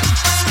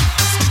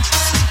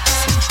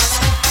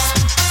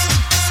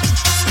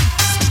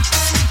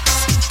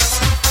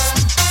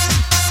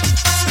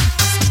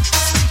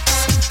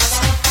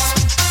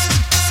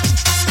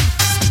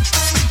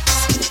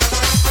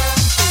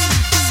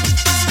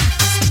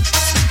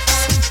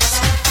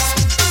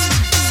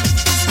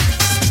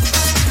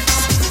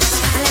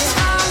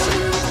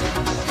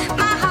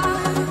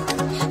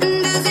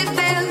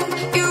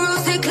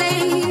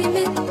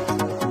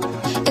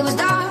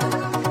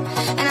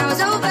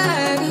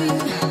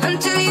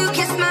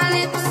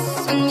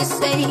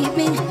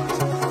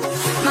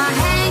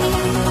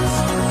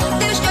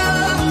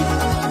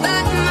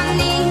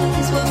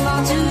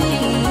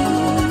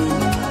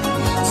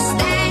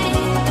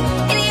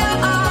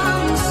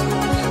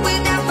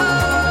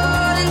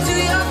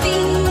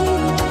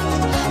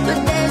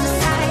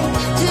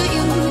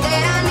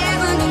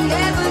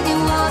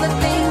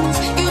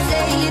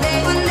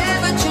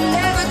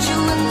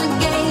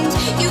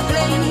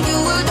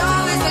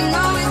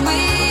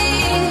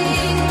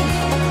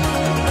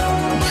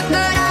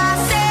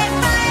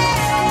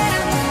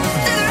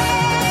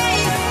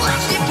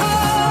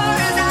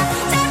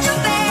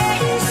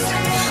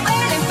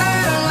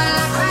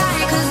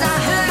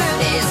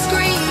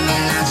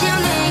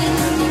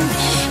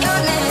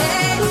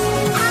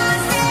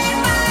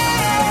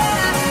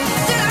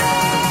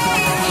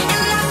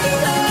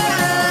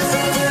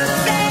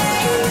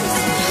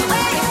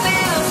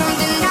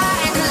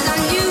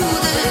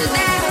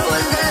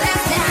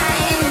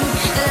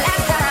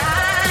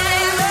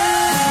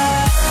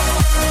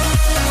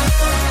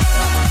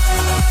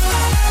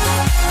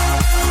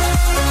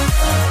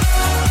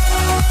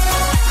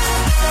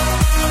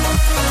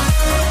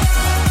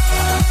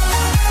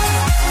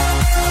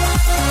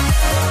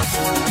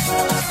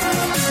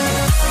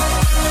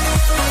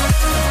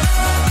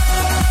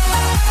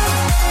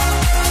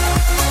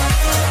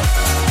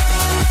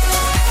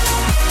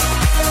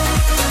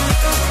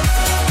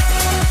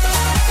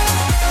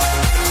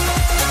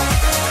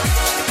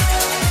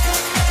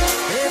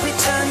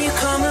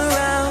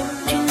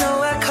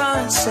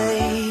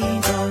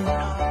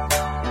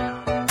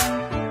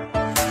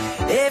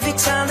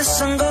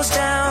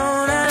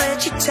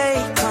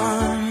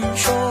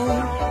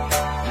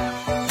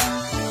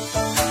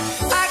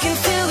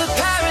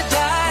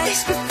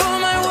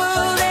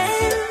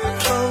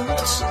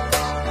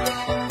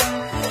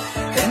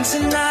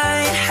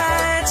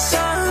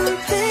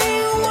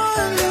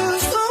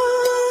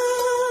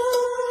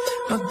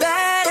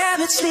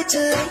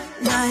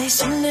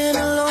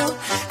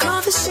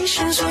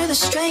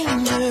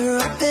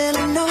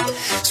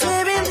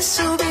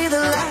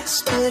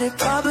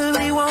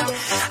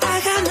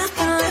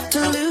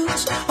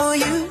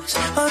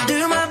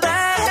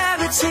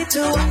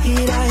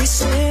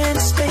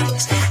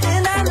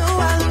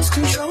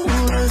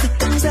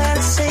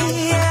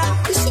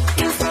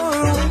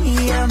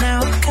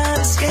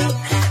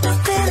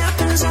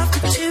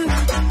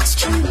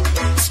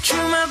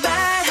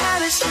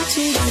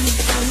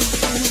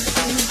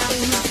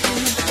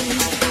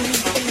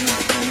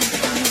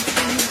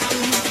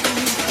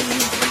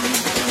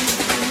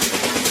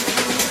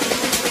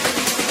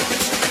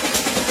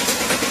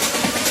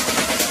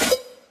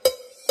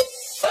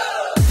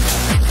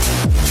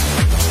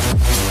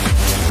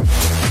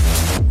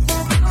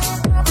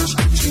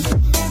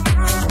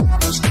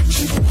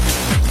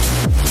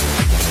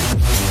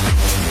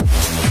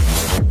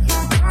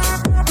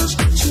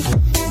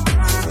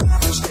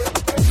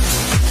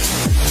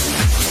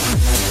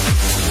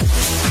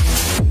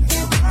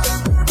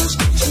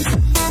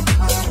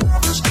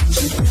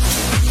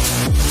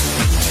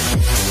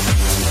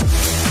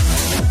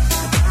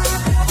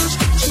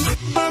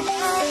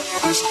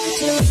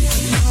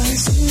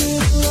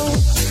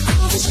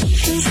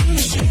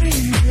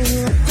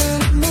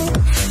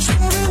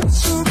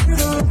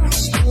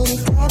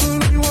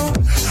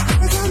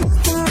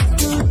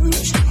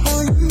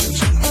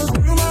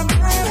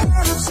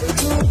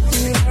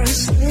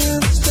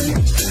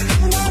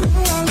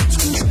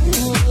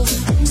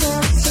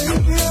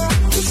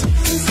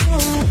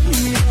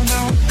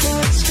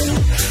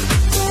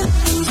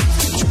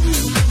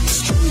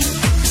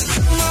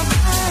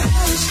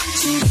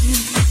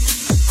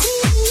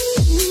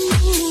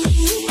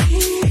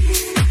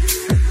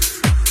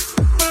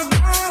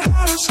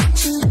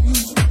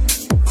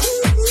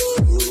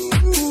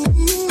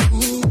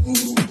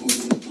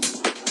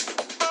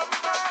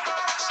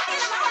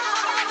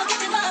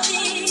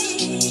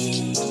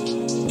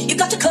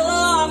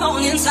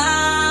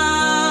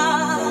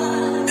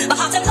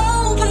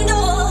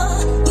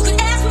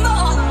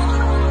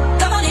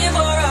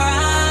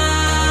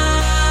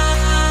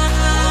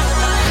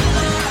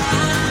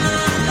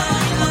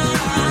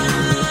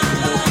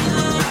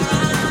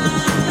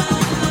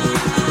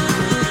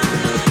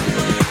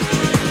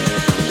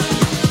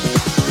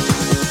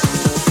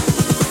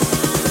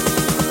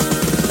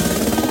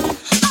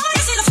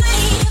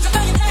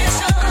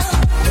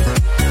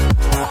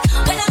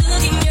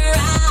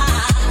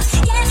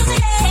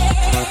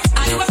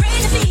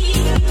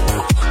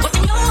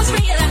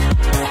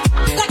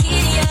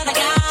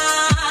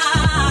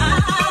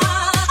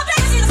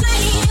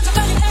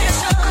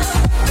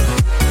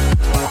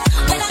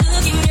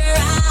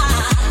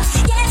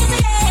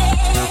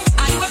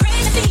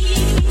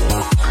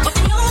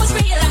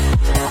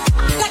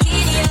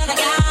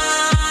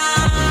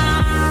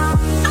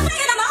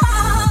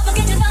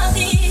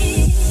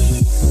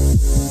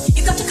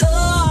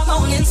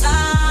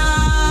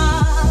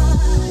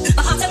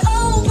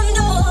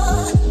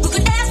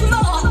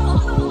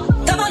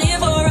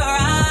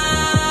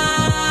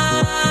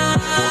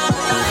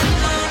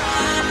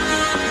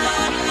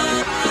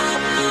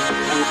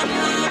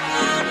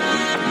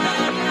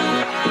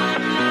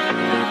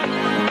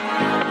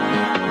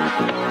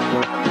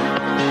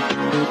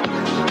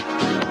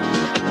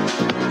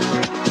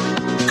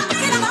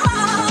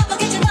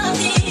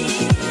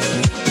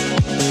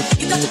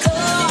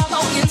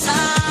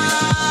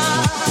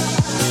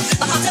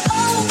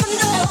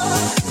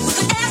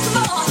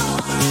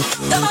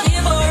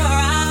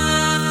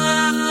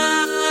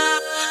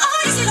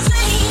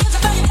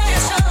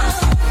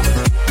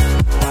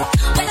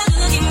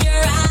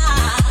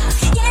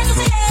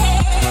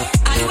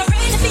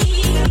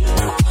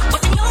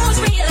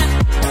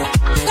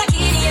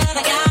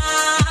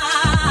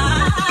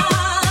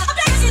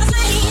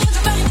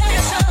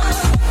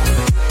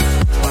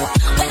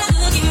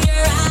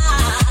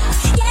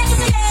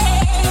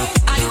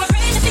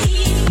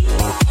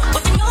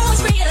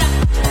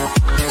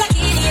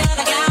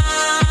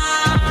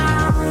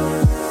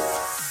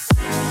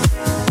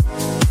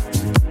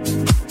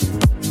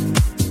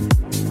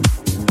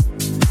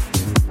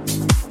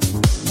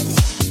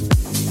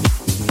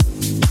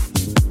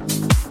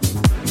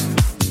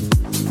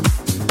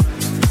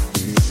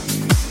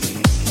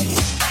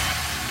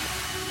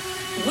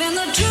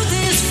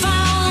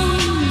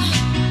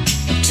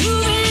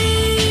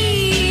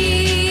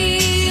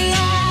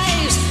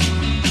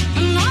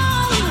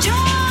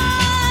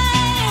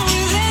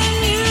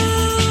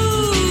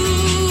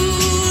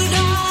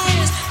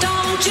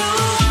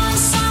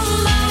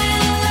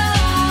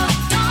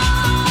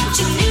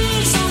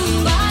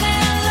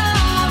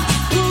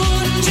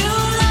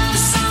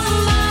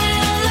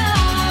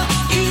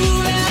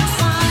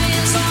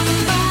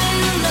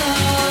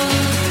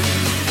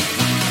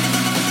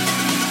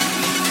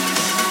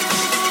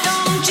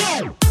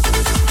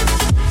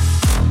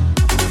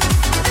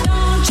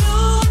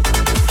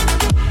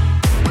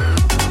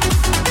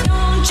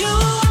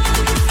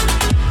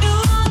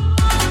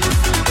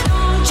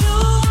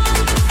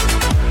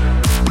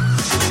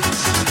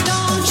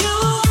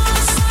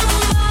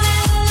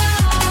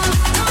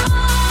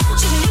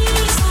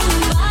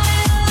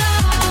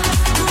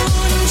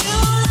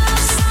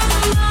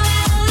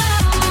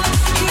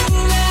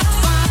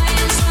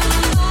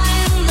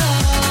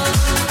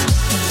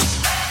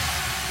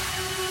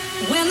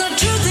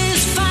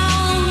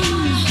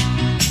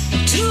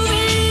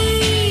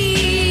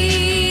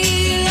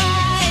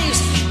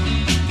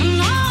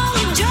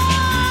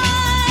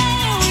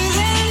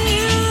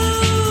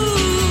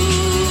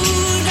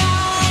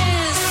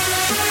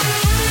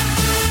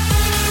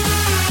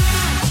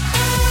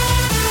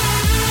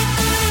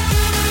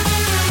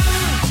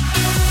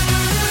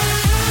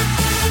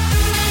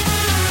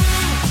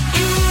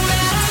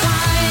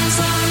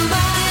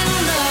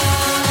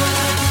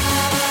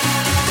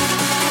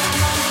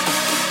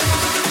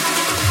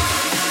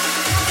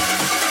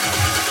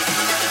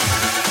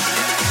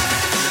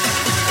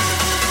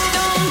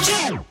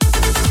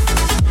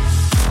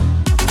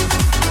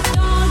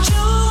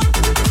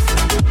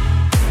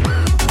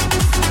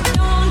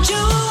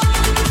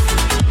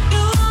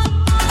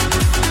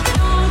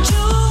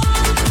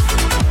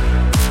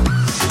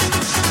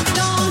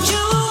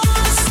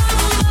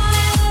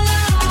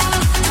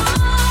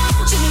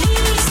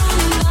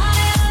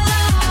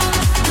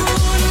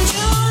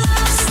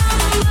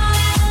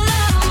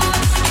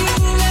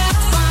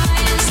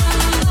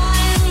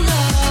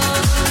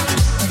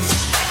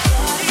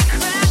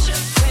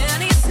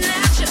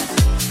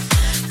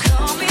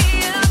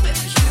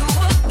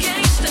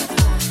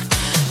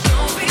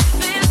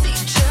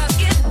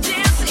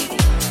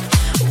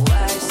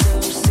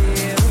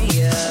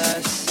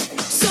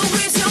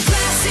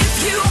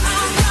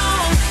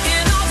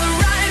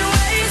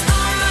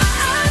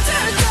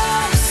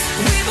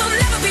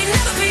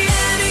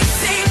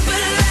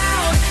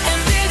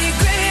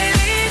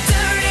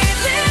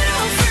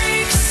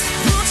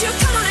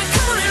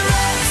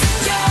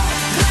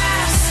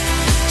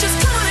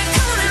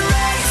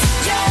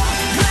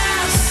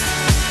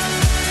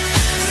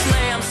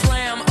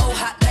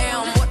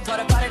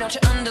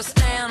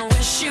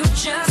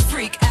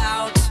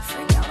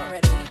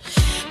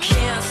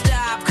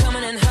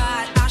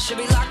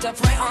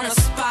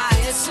 spot.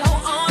 It's so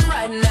on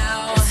right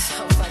now.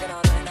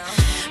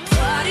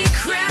 Party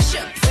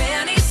crasher,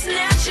 panty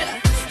snatcher.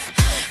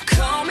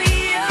 Call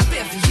me up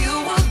if you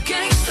a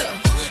gangster.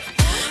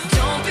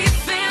 Don't be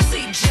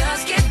fancy,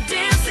 just get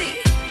dancy.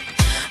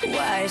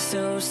 Why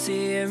so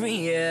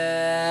serious?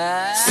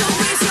 So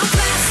raise your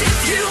glass if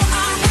you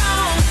are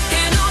wrong.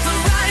 In all the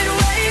right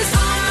ways,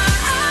 all my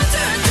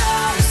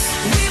underdogs.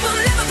 We will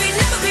never be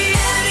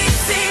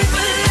anything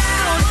but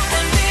loud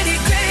and nitty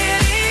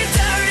gritty,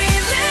 dirty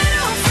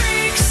little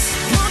freaks.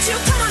 Won't you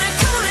come on and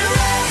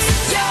raise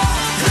your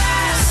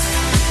glass?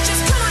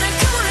 Just come on and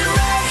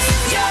raise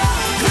your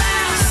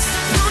glass.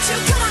 Won't you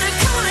come on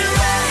and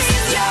raise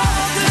your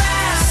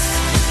glass?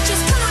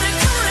 Just come on and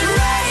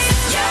raise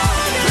your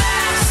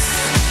glass.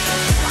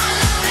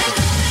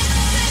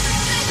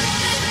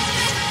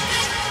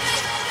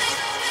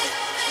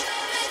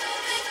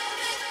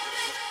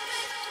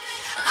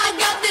 I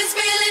got this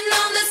feeling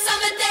on the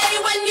summer day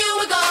when you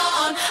were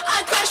gone.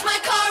 I crashed my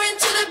car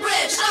into the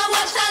bridge. I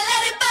watched, I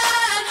let it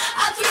burn.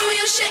 I threw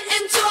your shit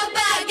into a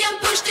bag and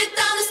pushed it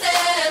down the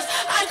stairs.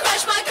 I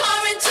crashed my car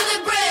into the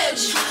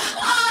bridge.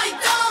 I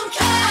don't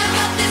care. I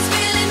got this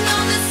feeling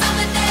on the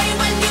summer day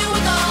when you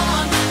were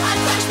gone. I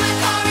crashed my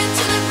car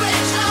into the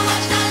bridge. I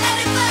watched, I let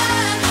it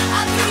burn.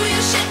 I threw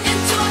your shit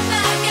into a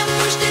bag and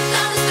pushed it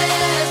down the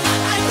stairs.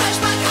 I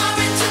crashed my car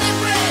into the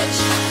bridge.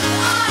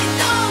 I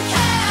don't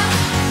care.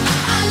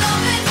 I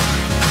love it.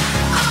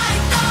 I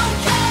don't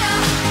care.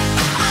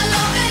 I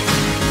love it.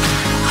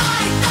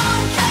 I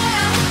don't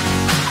care.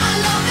 I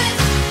love it.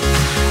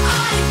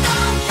 I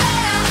don't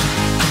care.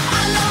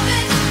 I love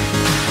it.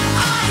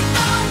 I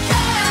don't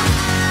care.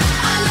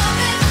 I love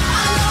it.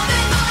 I love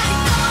it. I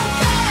don't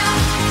care.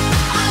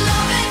 I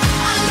love it.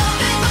 I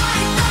love it.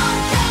 I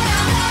don't care.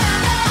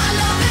 I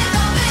love it.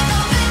 Love it.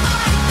 Love it.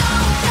 I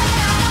don't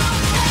care.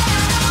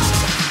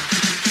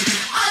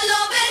 I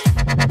love it.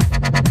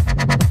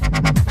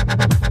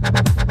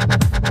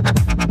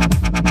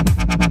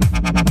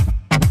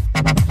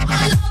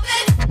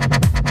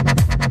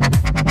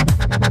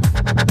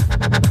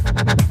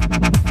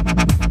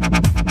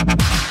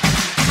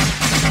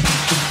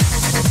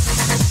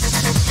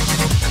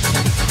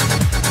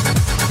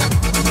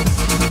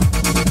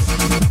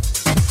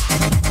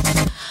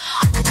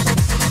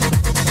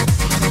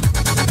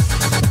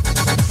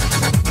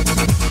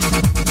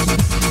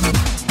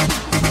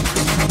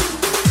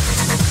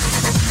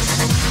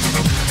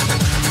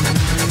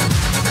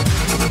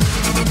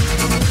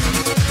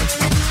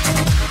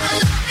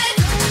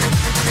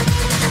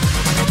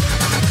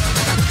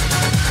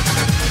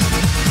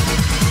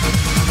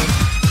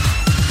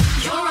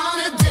 You're on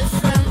a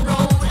different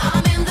road.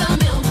 I'm in the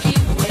Milky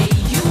Way.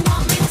 You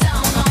want me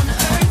down on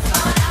Earth,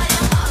 but I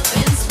am up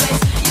in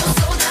space. You're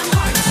so damn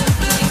hard to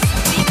please.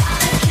 We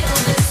gotta kill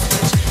this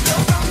switch.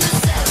 You're from the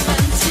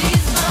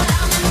 70s, but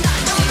I'm the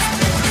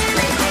 90s.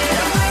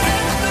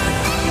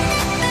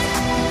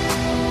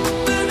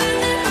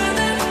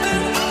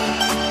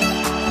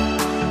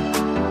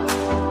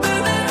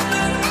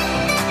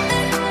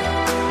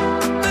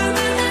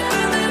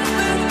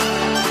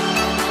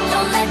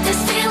 Don't let this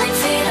feeling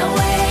fade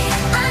away.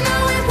 I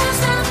know it won't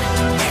stop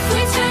if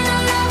we turn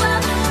our love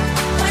up.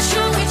 What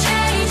should we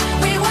change?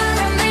 We were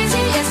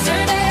amazing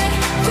yesterday.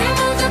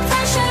 Remove the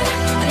pressure,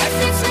 and if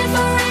it's meant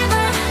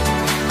forever,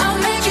 I'll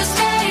make you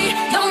stay.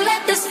 Don't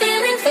let this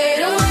feeling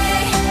fade away.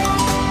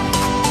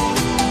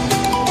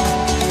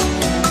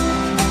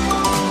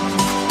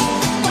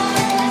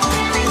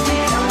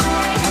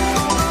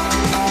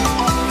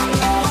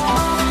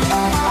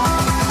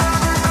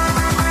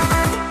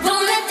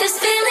 Don't let this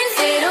feeling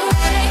fade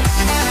away.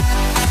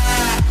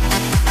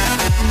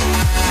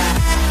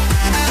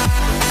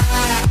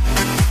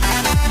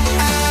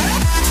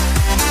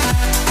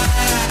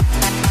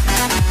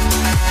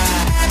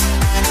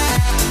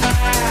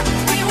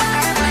 We were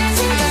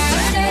amazing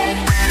yesterday.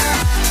 And I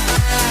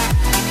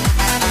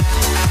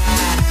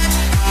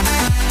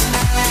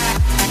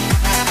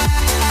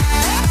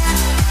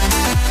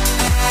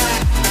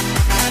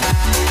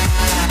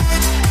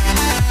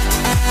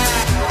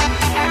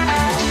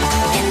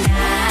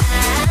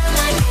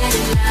might get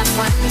enough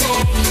one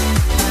day,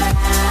 but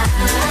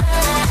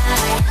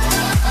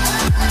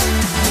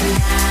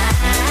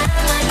I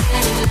might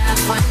get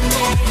enough one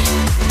day,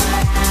 but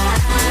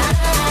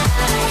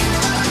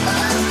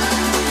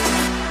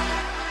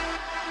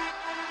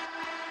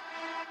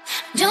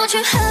don't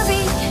you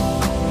hurry.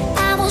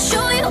 I will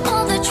show you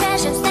all the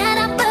treasures that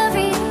I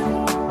buried.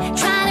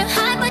 Try to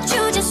hide, but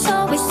you just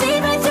always see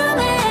right through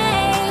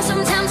me.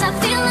 Sometimes I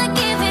feel like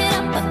giving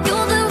up, but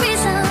you're the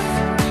reason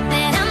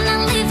that I'm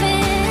not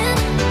leaving.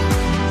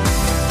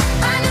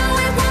 I know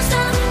it won't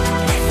stop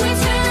if we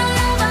turn our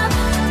love up.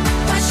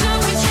 Why should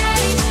we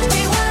change?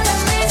 We were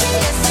amazing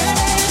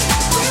yesterday.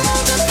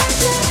 Remove the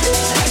pressure,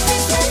 if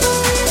it's meant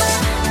forever,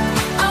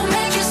 I'll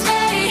make you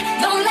stay.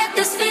 Don't let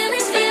this feeling.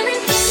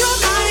 Your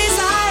body's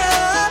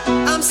higher.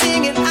 I'm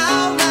singing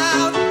out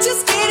loud.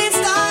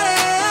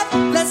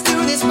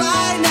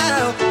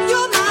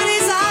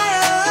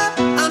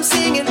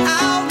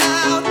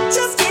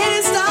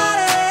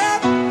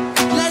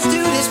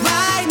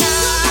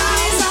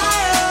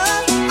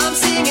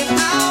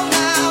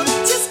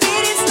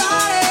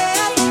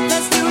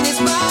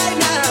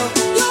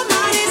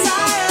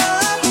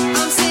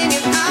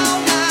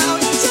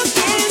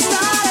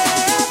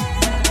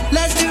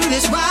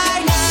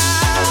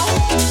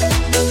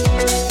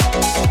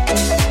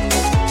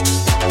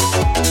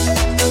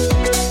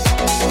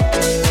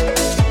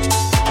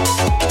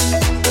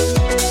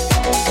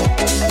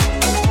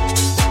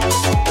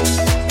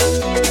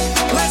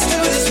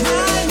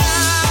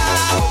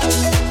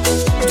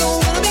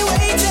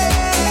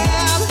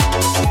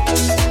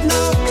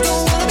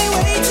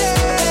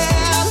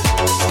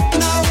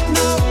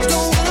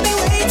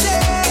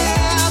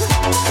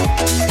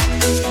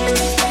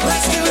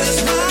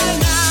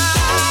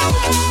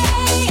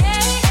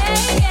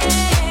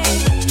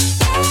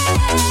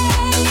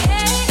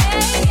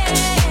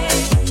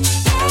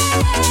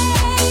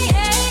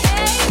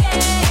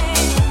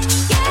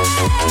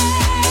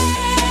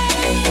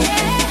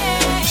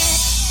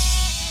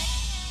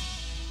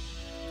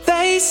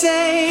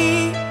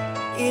 say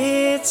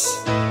it's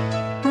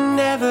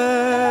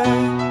never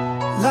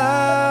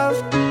love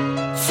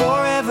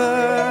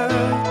forever.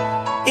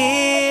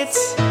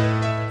 It's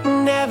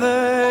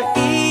never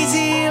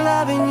easy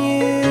loving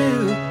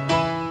you.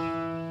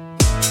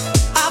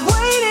 I've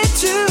waited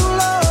too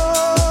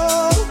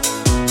long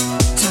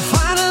to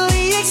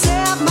finally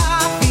accept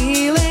my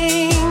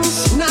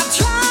feelings. And I've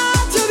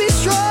tried to be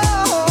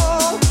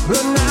strong,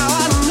 but now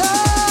I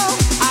know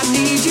I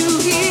need you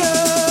here.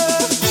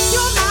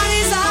 You're my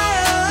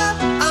desire,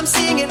 I'm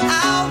singing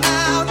out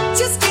loud,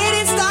 just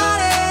getting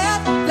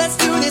started. Let's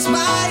do this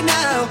right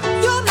now.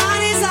 You're my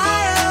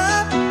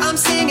desire, I'm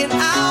singing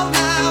out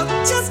loud,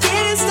 just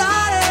getting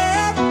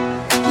started.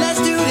 Let's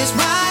do this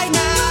right now.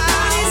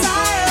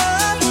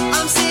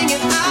 I'm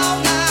singing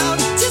out loud,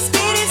 just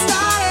getting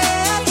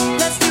started.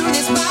 Let's do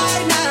this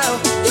right now.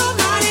 You're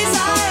my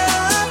desire,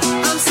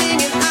 I'm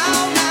singing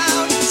out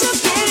loud,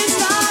 just getting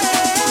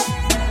started.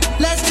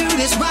 Let's do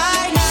this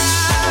right now.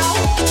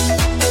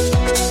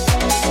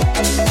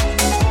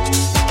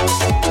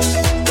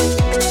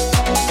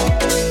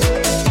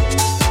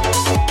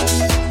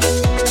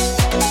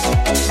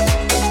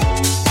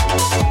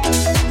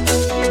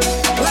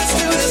 Let's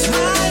do this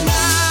right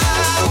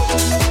now.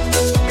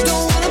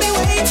 Don't wanna be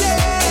waiting.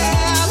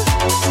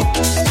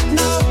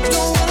 No,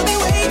 don't wanna be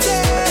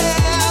waiting.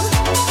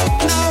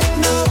 No,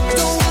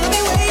 don't wanna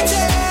be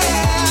waiting.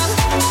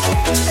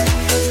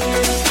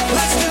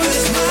 Let's do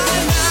this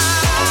right now.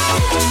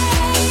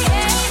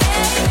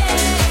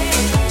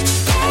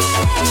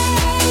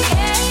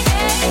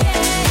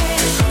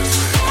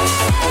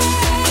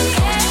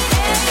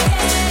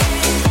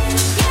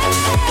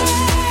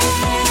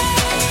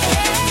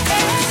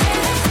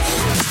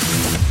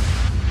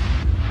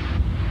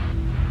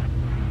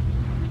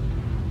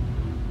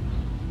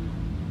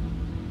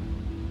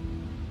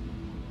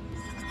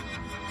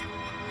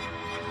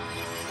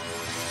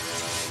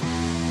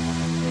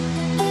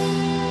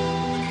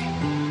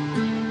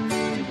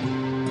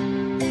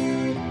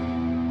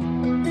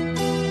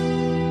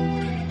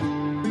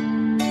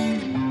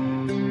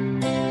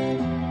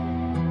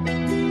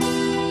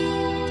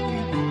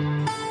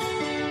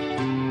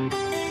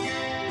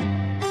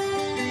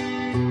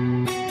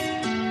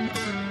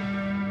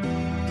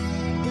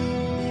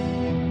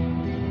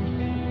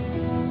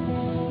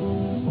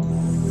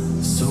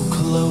 So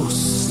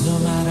close, no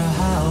matter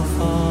how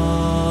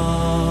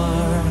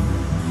far.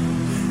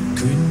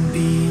 Couldn't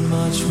be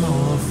much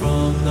more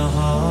from the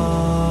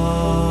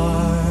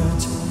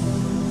heart.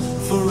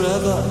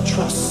 Forever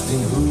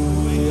trusting who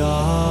we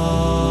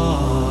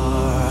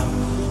are,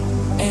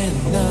 and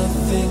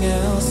nothing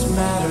else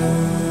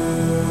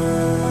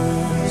matters.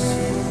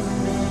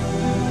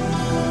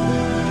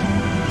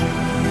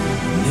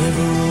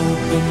 Never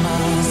opened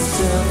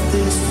myself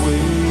this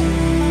way.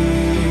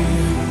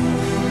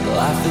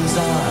 Life is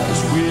ours,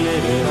 we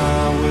live it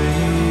our way.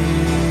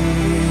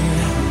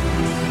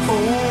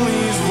 All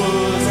these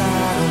words I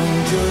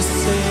don't just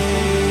say,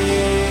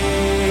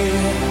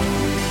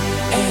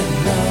 and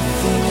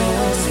nothing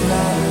else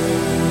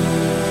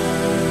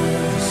matters.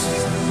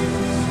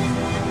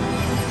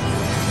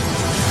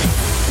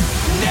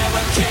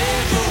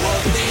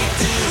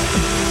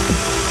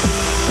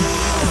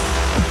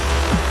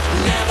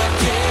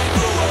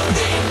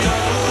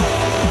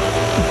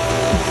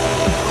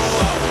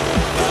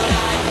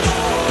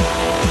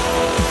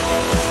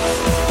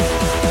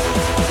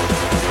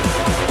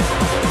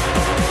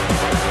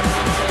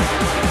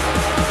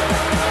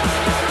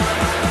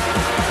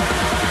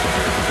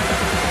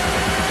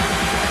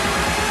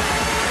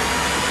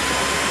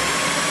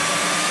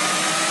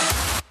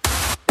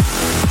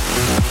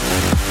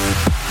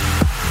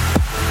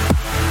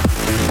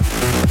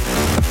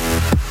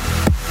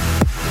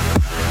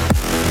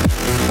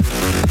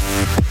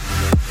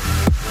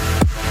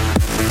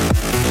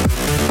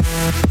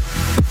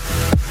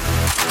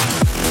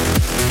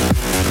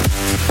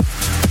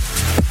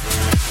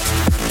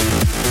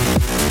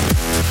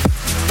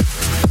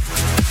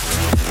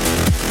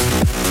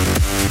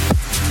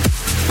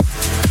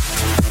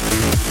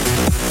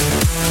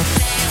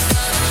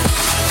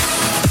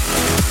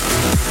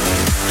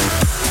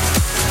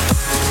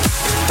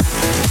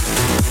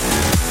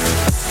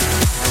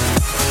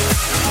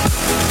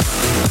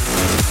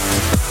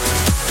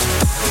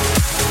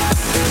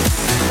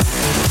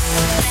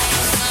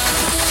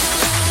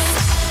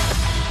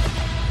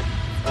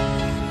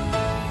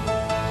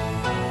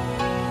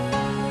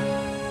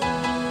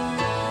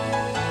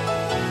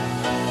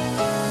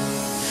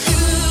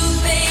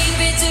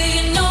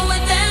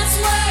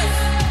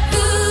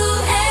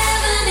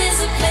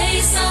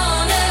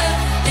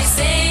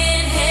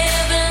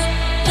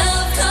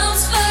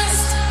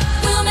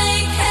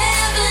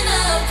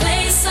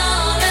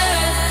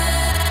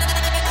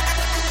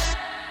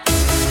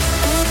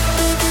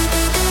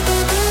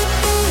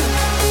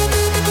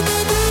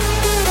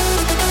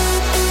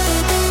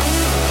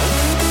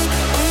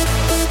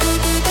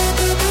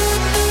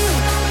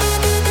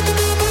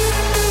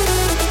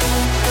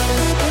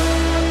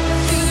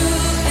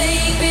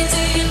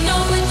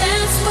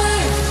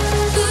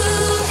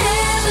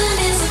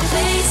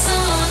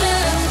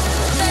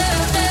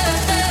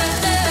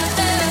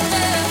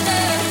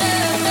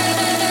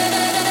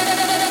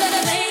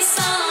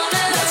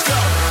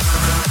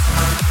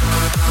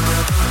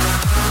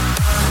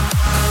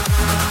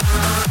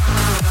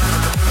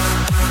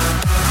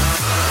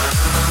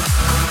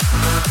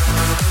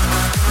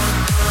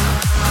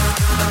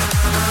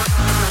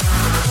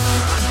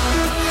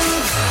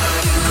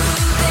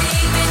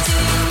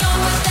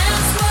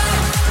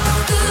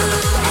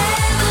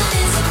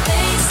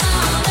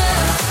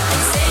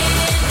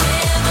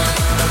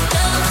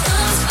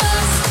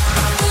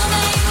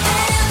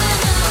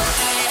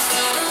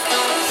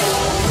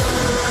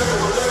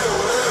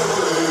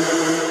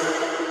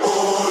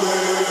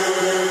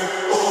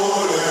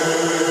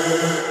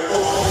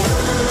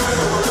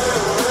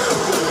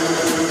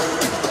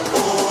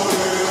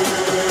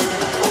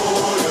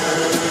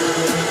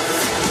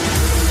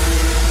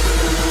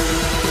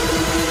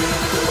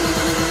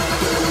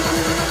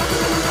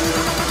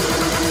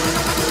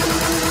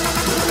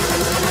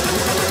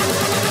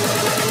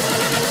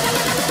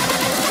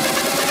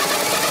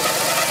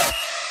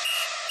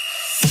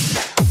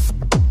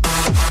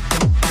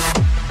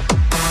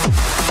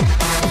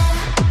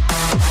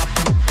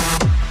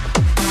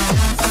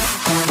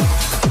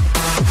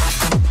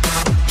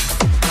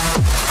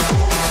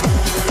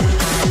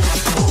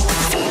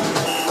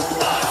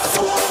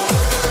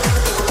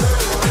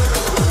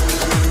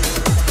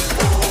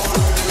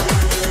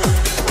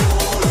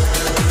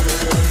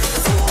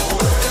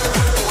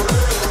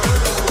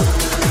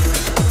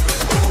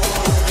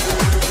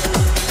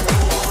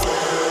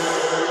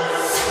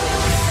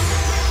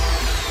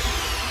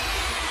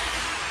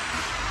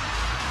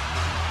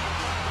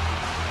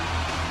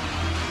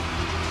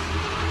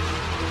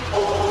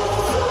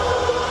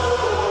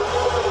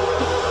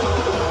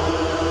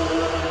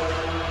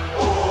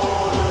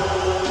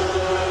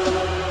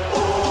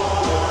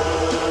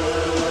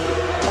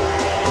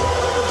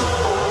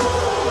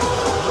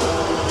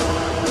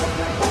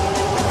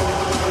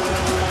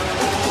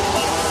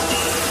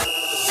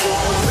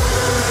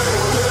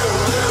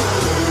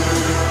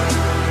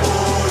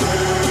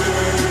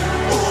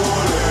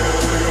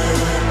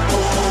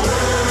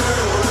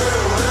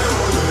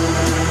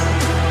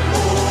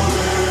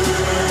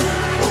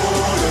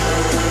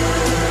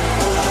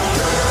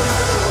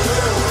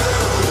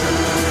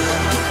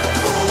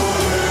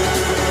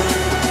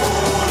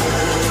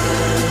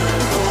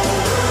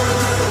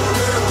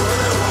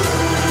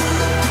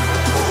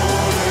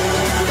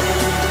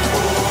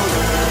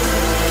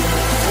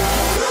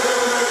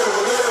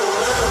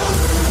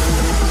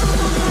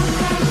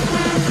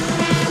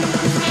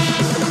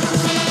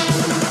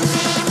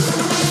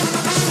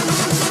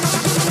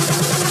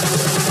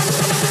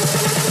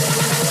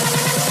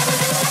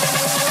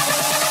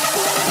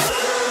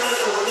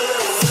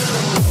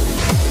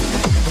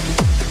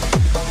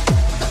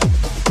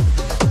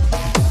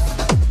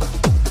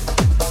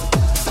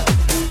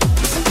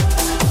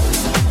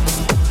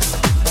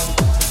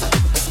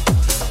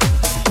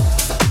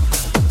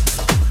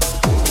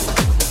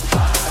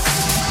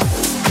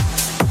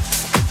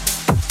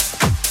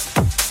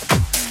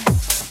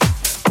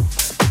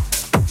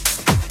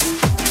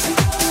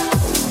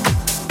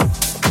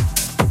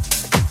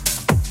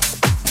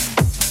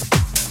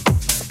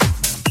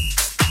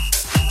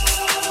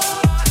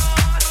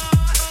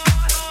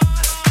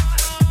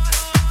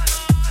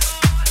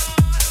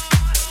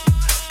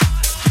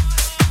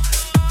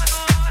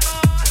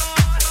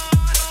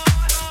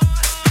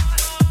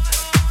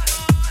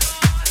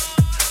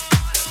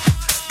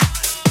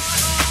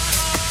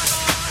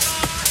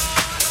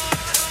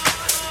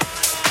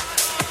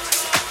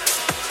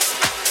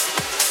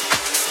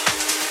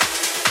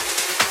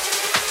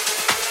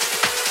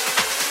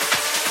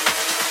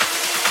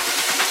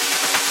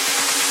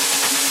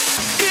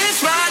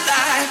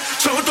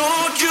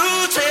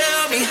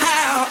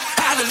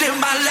 live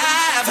my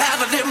life, how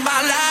to live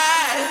my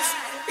life.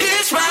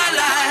 It's my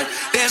life,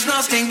 there's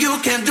nothing you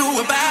can do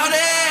about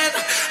it.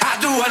 I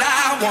do what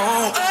I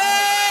want.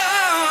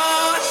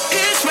 Oh,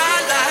 it's my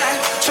life,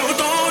 so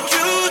don't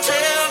you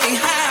tell me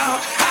how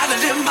to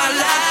live my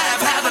life,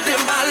 how to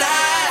live my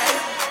life.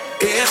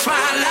 It's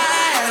my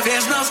life,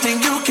 there's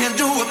nothing you can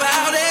do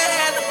about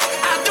it.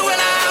 I do what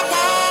I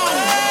want.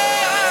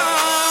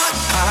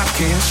 Oh, I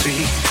can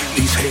see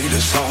these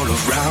haters all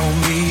around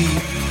me,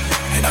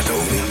 and I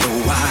don't know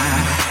why.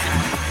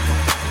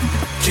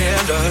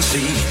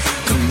 Jealousy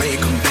can make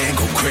a man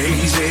go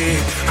crazy.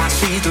 I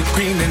see the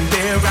green in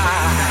their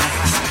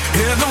eyes.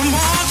 Yeah, the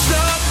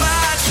monster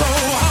bites so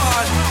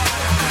hard,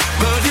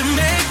 but it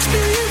makes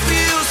me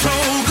feel so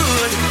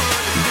good.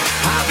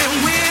 I've been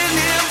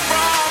winning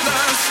from the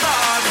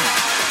start.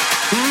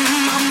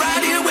 I'm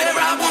right here where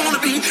I wanna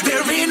be.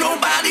 There ain't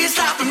nobody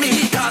stopping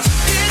me, 'cause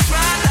it's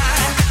my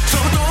life. So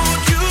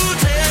don't you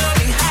tell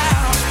me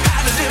how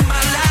to live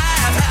my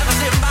life, how to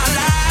live my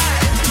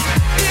life.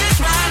 It's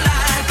my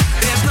life,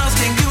 there's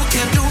nothing you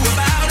can do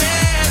about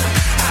it.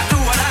 I do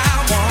what I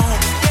want,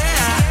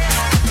 yeah.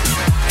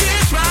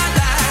 It's my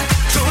life,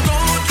 so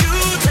don't you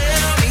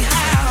tell me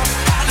how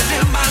to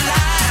live my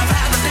life,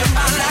 how to live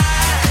my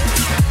life.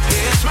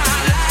 It's my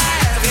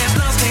life, there's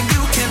nothing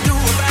you can do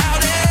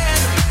about it.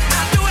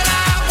 I do what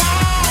I want.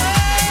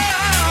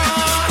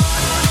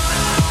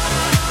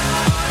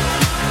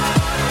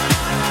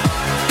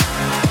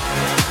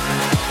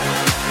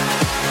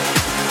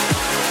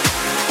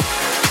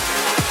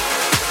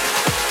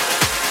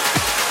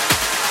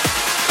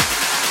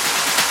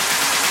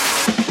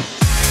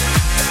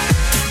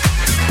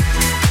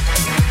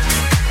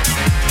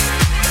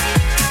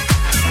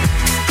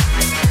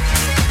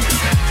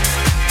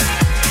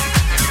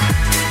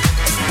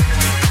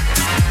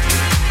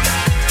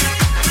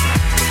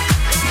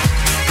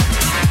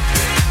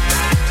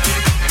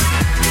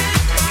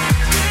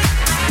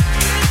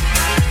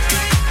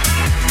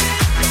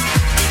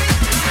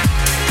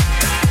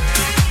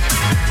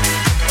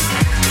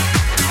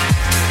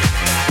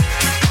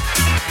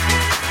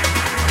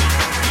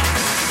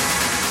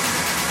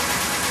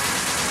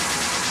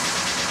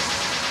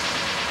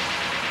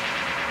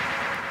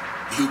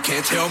 You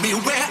can't tell me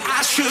where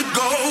I should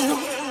go.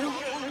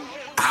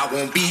 I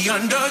won't be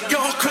under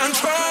your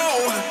control.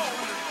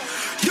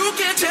 You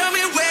can't tell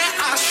me where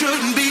I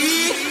shouldn't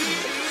be.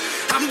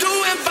 I'm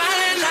doing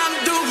fine, I'm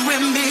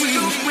doing me.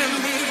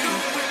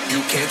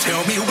 You can't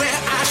tell me where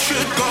I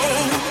should go.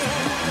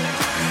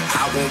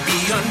 I won't be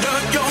under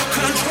your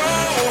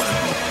control.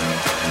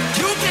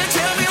 You can't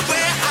tell me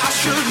where I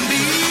shouldn't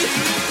be.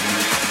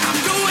 I'm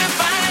doing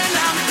fine,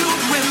 I'm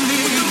doing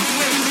me.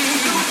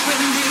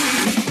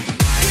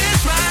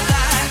 It's my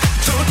life,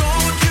 so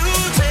don't you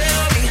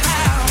tell me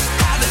how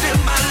to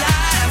live my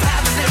life, how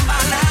to live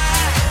my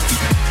life.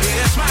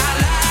 It's my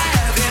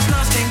life, there's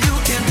nothing you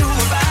can do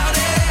about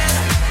it.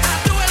 I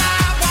do what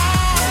I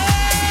want.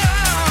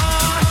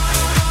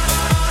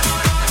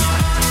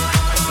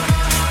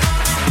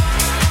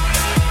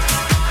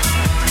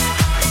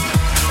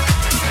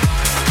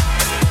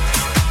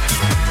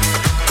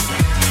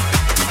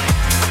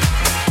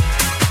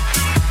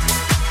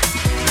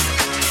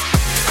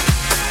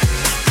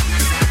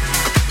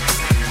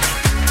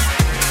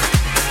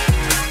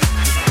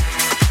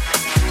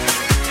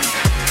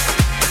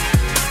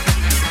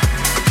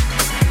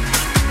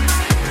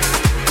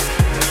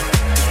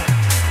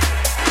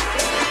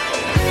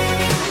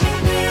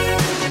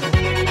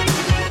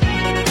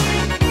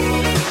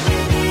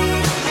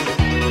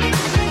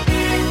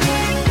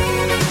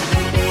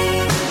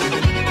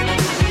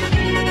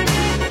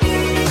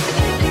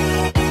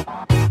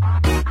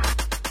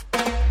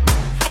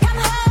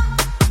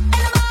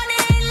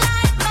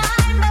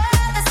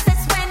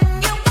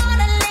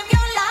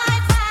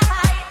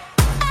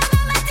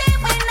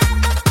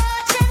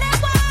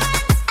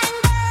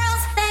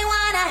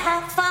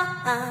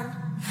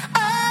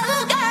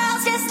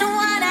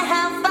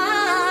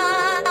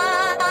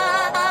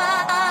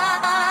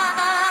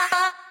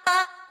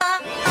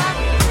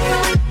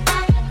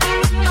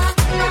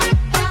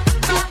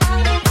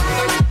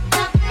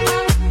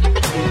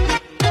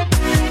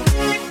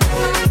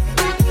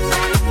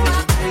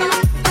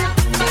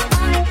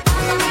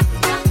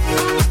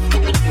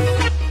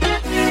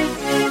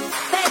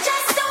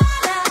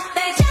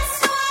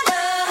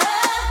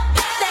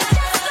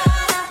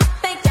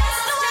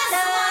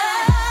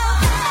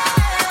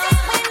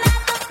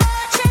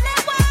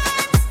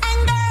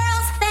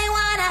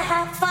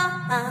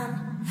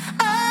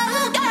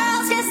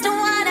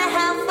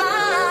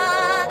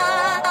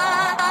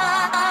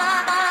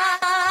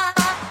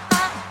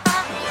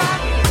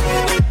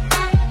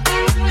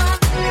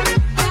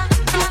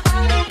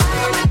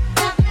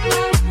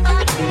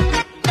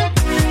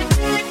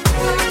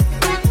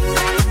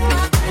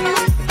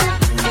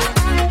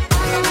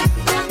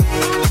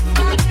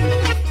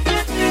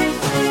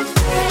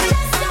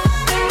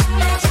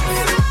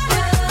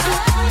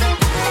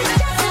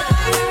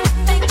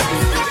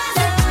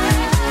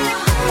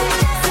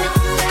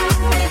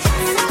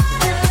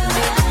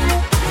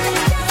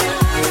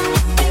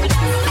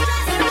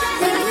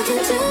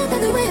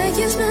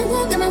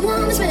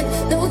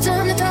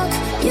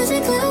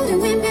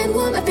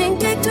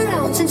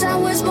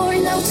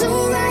 it's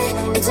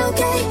alright, it's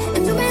okay.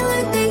 And you may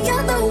look the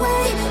other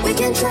way. We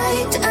can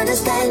try to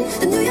understand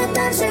the New York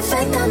Times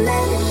effect on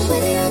men.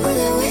 Whether you're with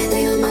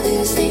your mother,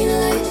 you're staying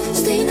alive,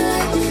 staying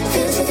alive.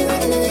 Feel the city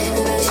rocking in it,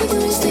 the body shaking,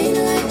 we're staying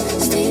alive,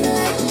 staying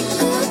alive.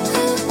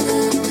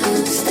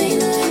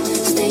 Staying alive,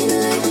 staying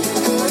alive.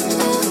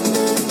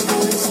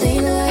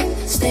 Staying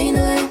alive, staying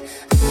alive.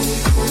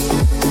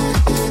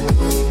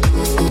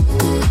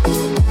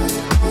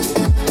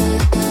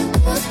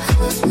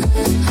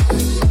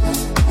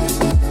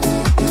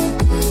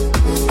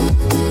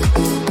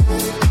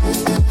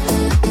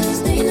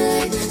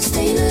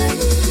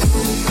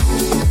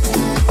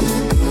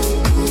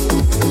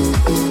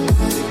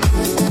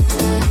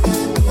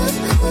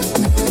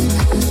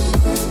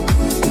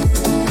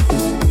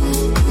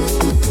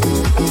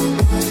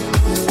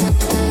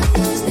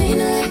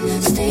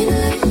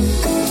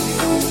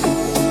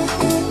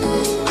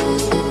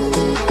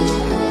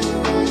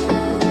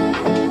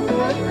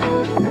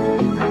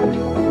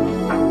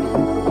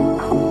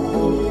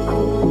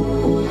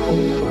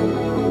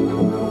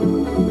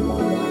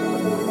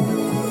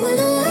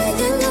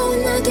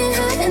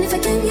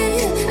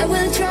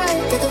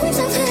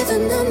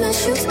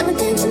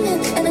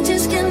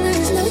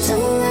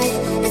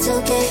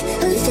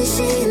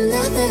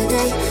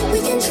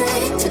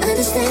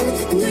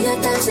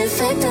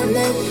 Effect on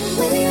men,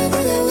 whether you're